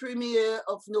wrote to the Premier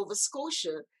of Nova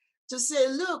Scotia to say,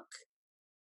 look,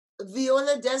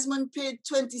 Viola Desmond paid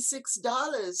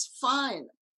 $26 fine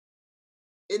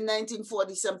in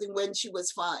 1940 something when she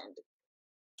was fined.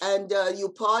 And you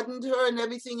pardoned her and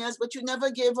everything else, but you never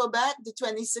gave her back the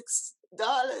 $26.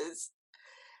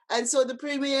 And so the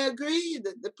Premier agreed,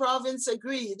 the province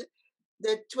agreed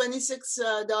that $26,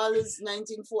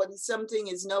 1940 something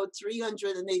is now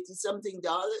 $380 something.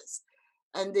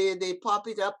 And they pop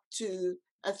it up to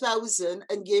 1,000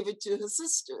 and gave it to her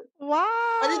sister. Wow.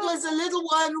 But it was a little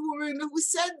one who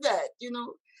said that, you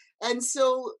know. And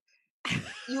so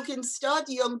you can start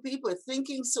young people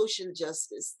thinking social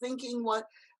justice, thinking what,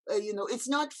 you know, it's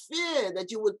not fair that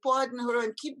you would pardon her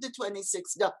and keep the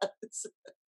 $26.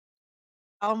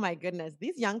 Oh my goodness.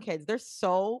 These young kids, they're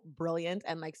so brilliant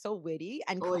and like so witty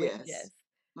and Oh, courageous. yes.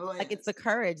 Oh, Like it's yes. the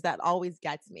courage that always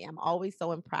gets me. I'm always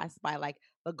so impressed by like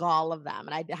the gall of them.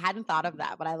 And I hadn't thought of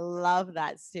that, but I love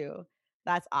that too.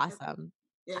 That's awesome.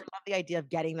 I Yeah. love the idea of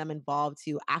getting them involved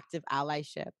to active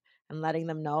allyship and letting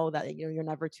them know that you're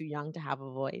never too young to have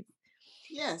a voice.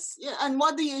 Yes. Yeah. And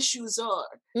what the issues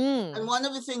are. And one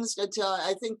of the things that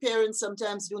I think parents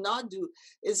sometimes do not do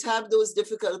is have those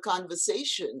difficult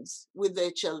conversations with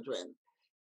their children.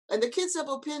 And the kids have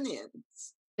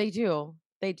opinions. They do.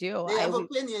 They do. They have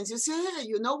opinions. You say, hey,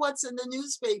 you know what's in the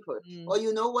newspaper, or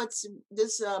you know what's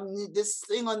this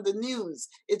thing on the news.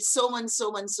 It's so and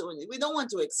so and so. We don't want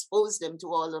to expose them to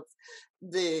all of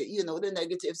the, you know, the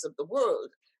negatives of the world.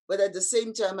 But at the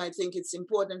same time, I think it's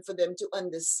important for them to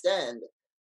understand,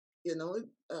 you know,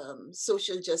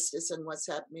 social justice and what's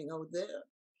happening out there.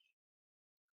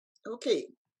 Okay.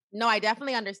 No, I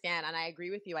definitely understand. And I agree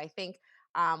with you. I think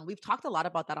we've talked a lot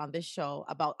about that on this show,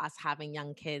 about us having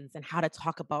young kids and how to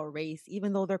talk about race,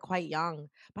 even though they're quite young,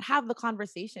 but have the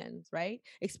conversations, right?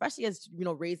 Especially as, you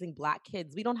know, raising Black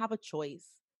kids, we don't have a choice.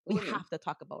 We have to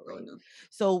talk about race.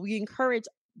 So we encourage,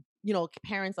 you know,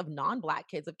 parents of non-Black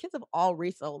kids, of kids of all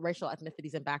racial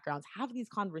ethnicities and backgrounds, have these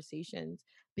conversations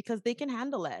because they can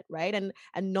handle it, right? And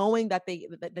knowing that they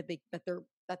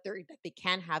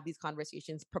can have these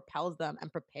conversations propels them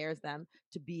and prepares them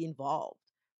to be involved,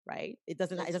 right? It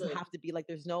doesn't have to be like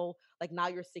there's no like now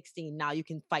you're 16, now you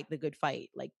can fight the good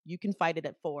fight. Like you can fight it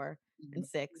at 4 and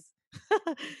 6,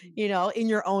 you know, in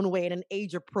your own way, in an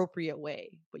age appropriate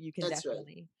way, but you can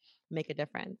definitely make a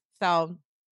difference. So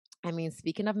I mean,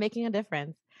 speaking of making a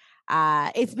difference,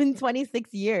 it's been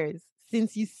 26 years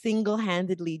since you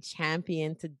single-handedly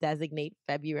championed to designate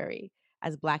February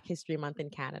as Black History Month in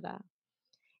Canada.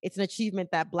 It's an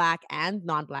achievement that Black and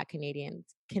non-Black Canadians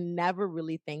can never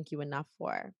really thank you enough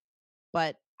for.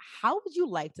 But how would you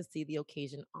like to see the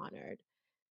occasion honored?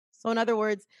 So in other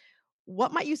words,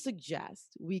 what might you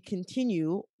suggest we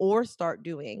continue or start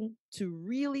doing to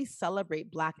really celebrate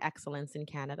Black excellence in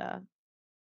Canada?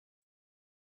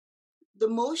 The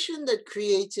motion that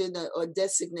created or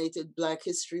designated Black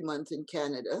History Month in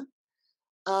Canada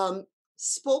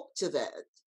spoke to that.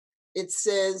 It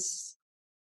says,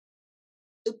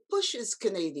 it pushes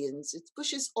Canadians, it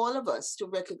pushes all of us to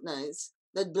recognize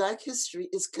that Black history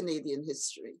is Canadian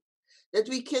history, that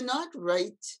we cannot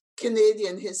write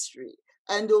Canadian history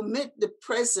and omit the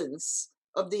presence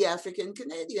of the African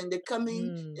Canadian. They're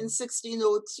coming in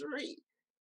 1603.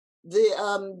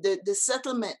 The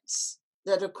settlements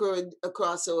that occurred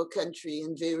across our country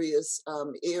in various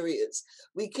areas.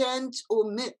 We can't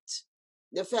omit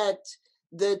the fact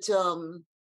that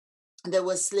there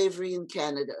was slavery in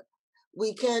Canada.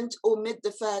 We can't omit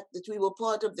the fact that we were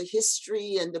part of the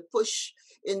history and the push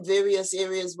in various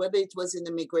areas, whether it was in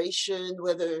immigration,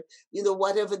 whether, you know,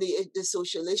 whatever the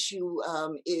social issue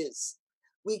is.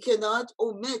 We cannot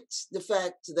omit the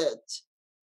fact that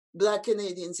Black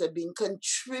Canadians have been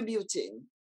contributing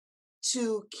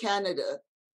to Canada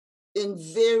in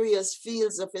various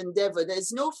fields of endeavor.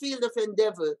 There's no field of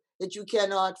endeavor that you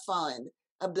cannot find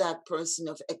a Black person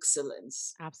of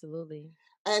excellence. Absolutely.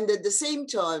 And at the same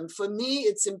time, for me,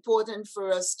 it's important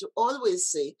for us to always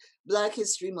say Black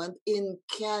History Month in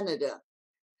Canada,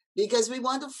 because we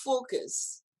want to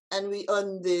focus on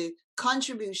the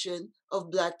contribution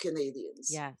of Black Canadians.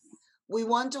 Yes. We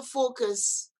want to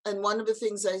focus, and one of the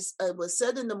things I was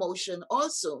said in the motion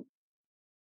also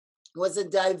was a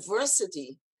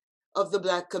diversity of the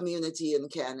Black community in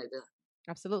Canada.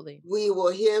 Absolutely. We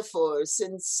were here for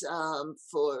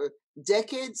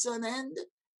decades on end,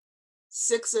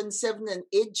 6 and 7 and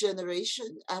 8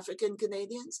 generation African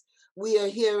Canadians. We are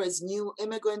here as new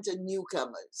immigrant and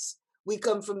newcomers. We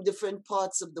come from different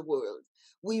parts of the world.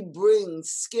 We bring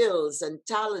skills and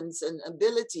talents and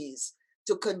abilities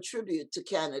to contribute to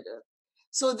Canada.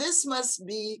 So this must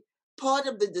be part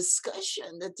of the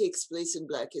discussion that takes place in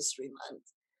Black History Month.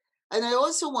 And I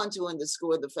also want to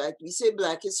underscore the fact we say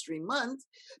Black History Month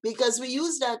because we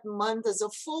use that month as a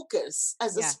focus,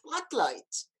 as a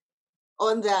spotlight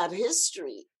on that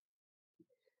history.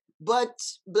 But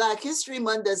Black History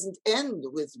Month doesn't end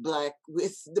with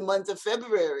the month of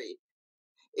February.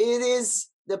 It is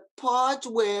the part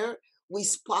where we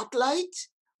spotlight,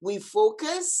 we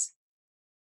focus,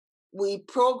 we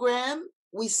program,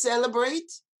 we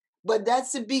celebrate, but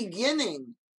that's the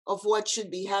beginning of what should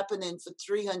be happening for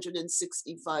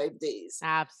 365 days.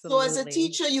 Absolutely. So as a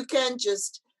teacher, you can't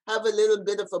just have a little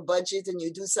bit of a budget and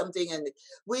you do something and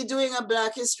we're doing a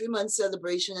Black History Month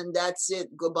celebration and that's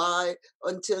it. Goodbye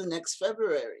until next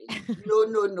February.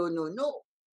 No.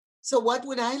 So what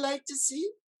would I like to see?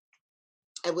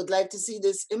 I would like to see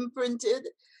this imprinted,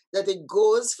 that it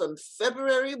goes from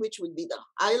February, which would be the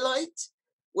highlight,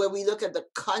 where we look at the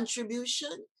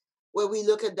contribution, where we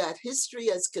look at that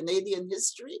history as Canadian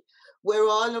history, where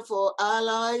all of our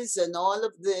allies and all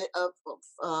of the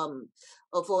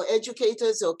of our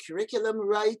educators or curriculum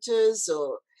writers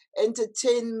or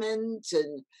entertainment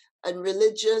and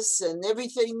religious and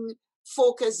everything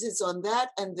focuses on that,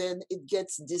 and then it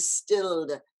gets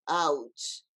distilled out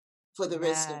for the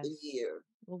rest of the year.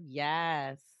 Oh,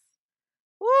 yes.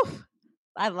 Woo.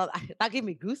 I love that. Gave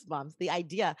me goosebumps, the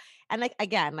idea. And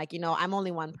again, I'm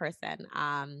only one person.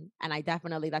 And I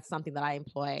definitely, that's something that I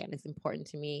employ and it's important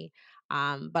to me.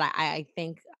 But I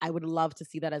think I would love to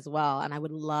see that as well. And I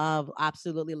would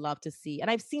absolutely love to see,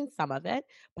 and I've seen some of it,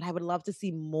 but I would love to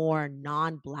see more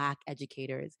non-Black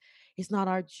educators. It's not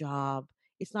our job.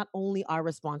 It's not only our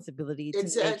responsibility to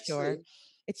make sure.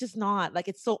 It's just not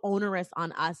it's so onerous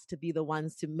on us to be the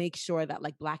ones to make sure that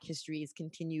Black history is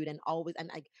continued and always,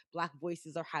 and Black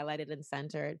voices are highlighted and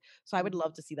centered. So I would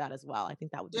love to see that as well. I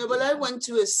think that would be well, I went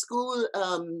to a school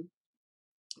a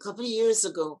couple of years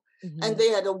ago, and they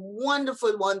had a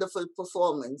wonderful, wonderful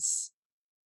performance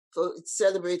for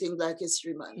celebrating Black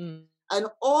History Month. And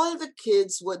all the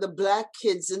kids were the Black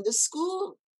kids in the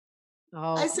school.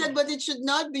 Oh. I said, but it should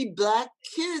not be Black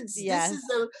kids. Yes. This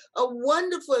is a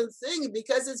wonderful thing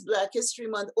because it's Black History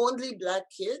Month. Only Black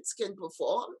kids can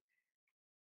perform.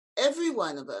 Every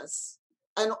one of us.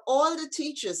 And all the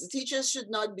teachers should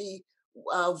not be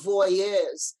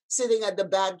voyeurs sitting at the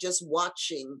back just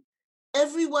watching.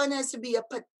 Everyone has to be a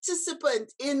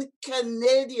participant in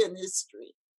Canadian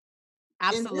history.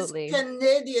 Absolutely. In this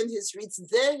Canadian history, it's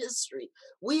their history.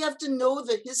 We have to know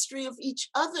the history of each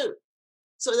other,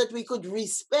 so that we could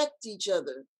respect each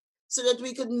other, so that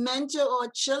we could mentor our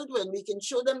children. We can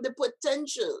show them the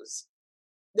potentials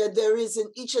that there is in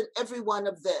each and every one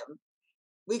of them.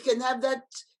 We can have that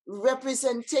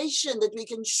representation that we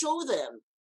can show them.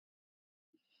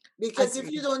 Because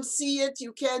if you don't see it,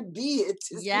 you can't be it,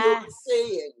 is the old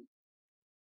saying.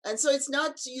 And so it's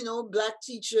not, Black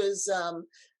teachers,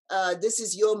 this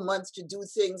is your month to do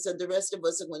things, and the rest of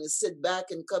us are going to sit back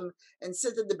and come and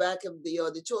sit at the back of the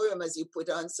auditorium as you put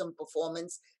on some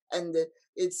performance. And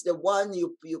it's the one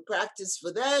you practice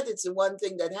for that. It's the one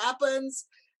thing that happens.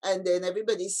 And then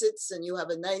everybody sits and you have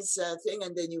a nice thing.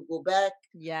 And then you go back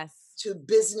to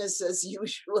business as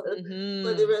usual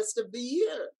for the rest of the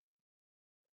year.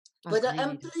 Agreed. But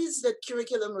I'm pleased that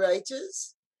curriculum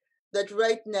writers, that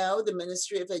right now the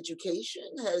Ministry of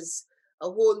Education has a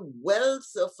whole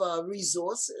wealth of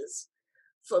resources,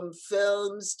 from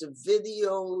films to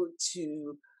video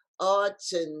to art,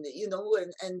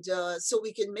 and so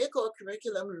we can make our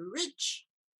curriculum rich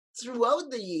throughout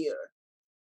the year.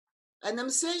 And I'm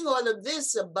saying all of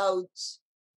this about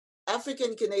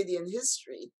African Canadian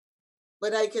history,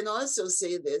 but I can also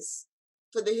say this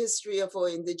for the history of our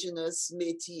Indigenous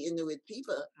Métis Inuit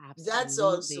people. Absolutely. That's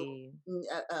also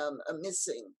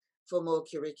missing from our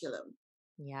curriculum.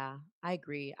 Yeah, I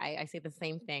agree. I say the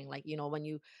same thing.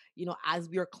 When as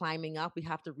we're climbing up, we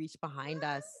have to reach behind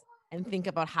us and think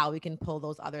about how we can pull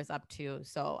those others up too.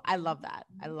 So I love that.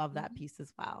 I love that piece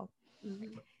as well.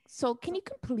 So can you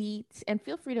complete and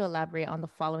feel free to elaborate on the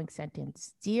following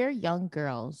sentence? Dear young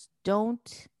girls,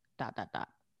 don't ...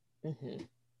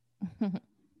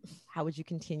 How would you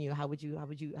continue? How would you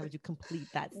complete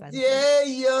that sentence? Dear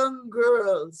young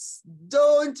girls,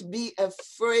 don't be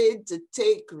afraid to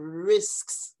take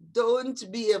risks.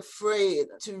 Don't be afraid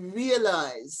to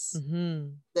realize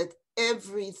that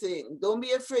don't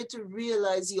be afraid to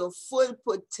realize your full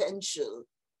potential,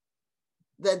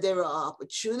 that there are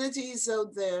opportunities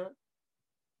out there.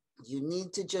 You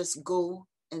need to just go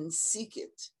and seek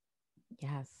it.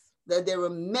 Yes. that there are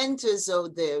mentors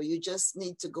out there. You just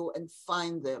need to go and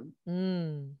find them.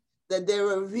 That there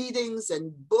are readings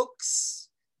and books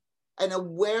and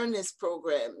awareness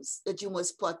programs that you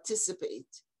must participate.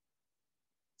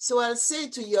 So I'll say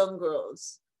to young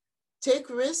girls, take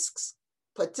risks,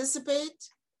 participate,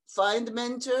 find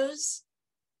mentors,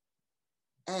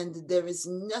 and there is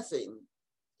nothing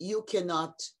you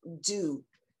cannot do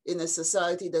in a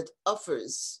society that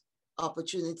offers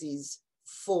opportunities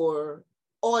for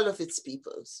all of its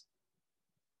peoples.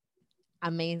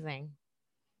 Amazing.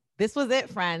 This was it,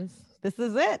 friends. This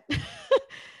is it.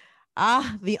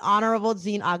 The Honorable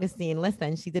Jean Augustine.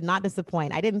 Listen, she did not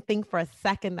disappoint. I didn't think for a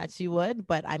second that she would,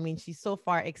 but I mean, she so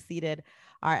far exceeded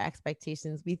our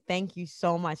expectations. We thank you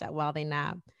so much at While They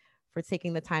Nap for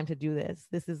taking the time to do this.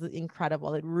 This is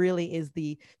incredible. It really is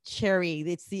the cherry.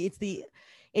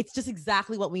 It's just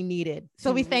exactly what we needed.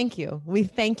 So we thank you. We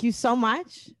thank you so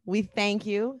much. We thank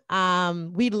you.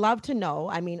 We'd love to know.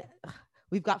 I mean,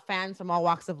 we've got fans from all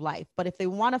walks of life, but if they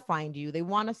want to find you, they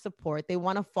want to support, they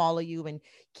want to follow you and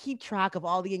keep track of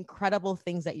all the incredible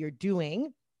things that you're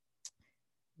doing,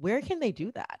 where can they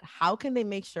do that? How can they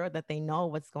make sure that they know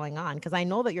what's going on? Because I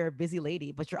know that you're a busy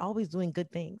lady, but you're always doing good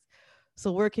things.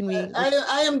 So where can we?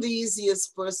 I am the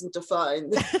easiest person to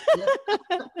find.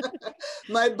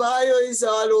 My bio is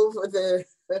all over the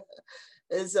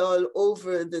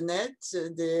net,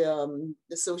 the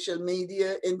social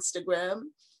media, Instagram.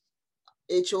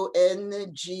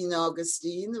 HON Jean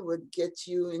Augustine would get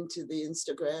you into the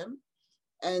Instagram,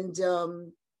 and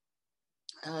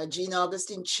Jean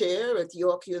Augustine Chair at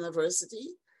York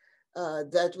University.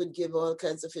 That would give all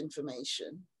kinds of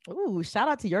information. Ooh, shout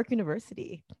out to York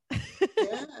University.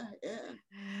 Yeah.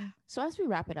 So as we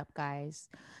wrap it up, guys,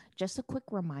 just a quick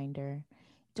reminder,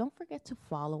 don't forget to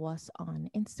follow us on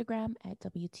Instagram at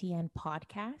WTN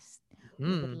Podcast.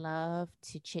 We would love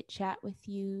to chit chat with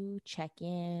you, check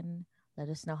in, let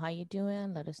us know how you're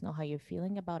doing, let us know how you're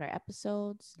feeling about our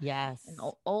episodes. Yes. And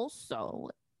also,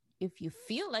 if you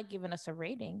feel like giving us a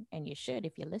rating, and you should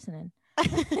if you're listening,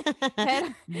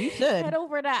 head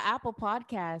over to Apple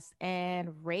Podcasts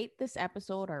and rate this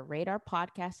episode or rate our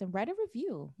podcast and write a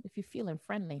review if you're feeling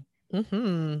friendly.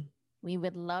 We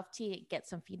would love to get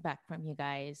some feedback from you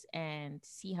guys and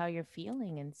see how you're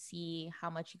feeling and see how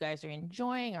much you guys are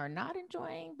enjoying or not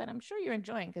enjoying, but I'm sure you're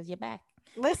enjoying because you're back.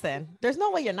 Listen, there's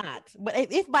no way you're not. But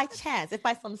if by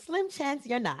some slim chance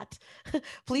you're not,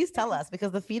 please tell us,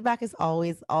 because the feedback is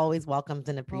always welcomed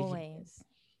and appreciated. Always.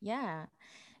 Yeah.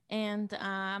 And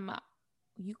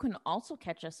you can also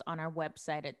catch us on our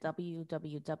website at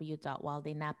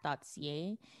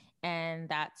www.whiletheynap.ca. And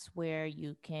that's where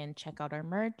you can check out our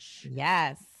merch.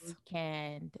 Yes. You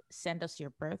can send us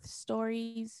your birth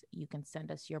stories. You can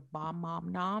send us your bomb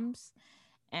mom noms.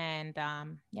 And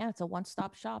it's a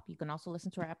one-stop shop. You can also listen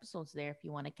to our episodes there if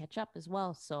you want to catch up as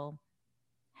well. So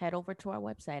head over to our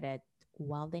website at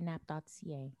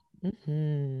whiletheynap.ca.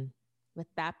 With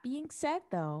that being said,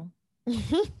 though,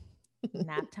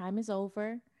 nap time is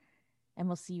over, and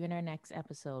we'll see you in our next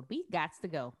episode. We got to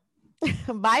go.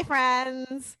 Bye,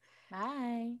 friends.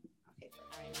 Bye.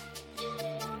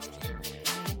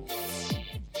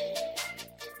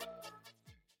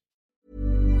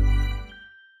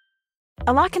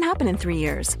 A lot can happen in 3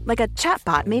 years, like a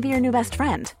chatbot may be your new best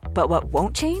friend. But what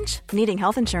won't change? Needing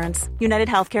health insurance. United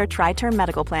Healthcare Tri-Term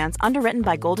Medical Plans, underwritten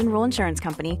by Golden Rule Insurance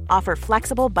Company, offer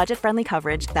flexible, budget-friendly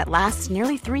coverage that lasts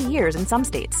nearly 3 years in some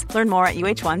states. Learn more at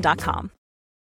UH1.com.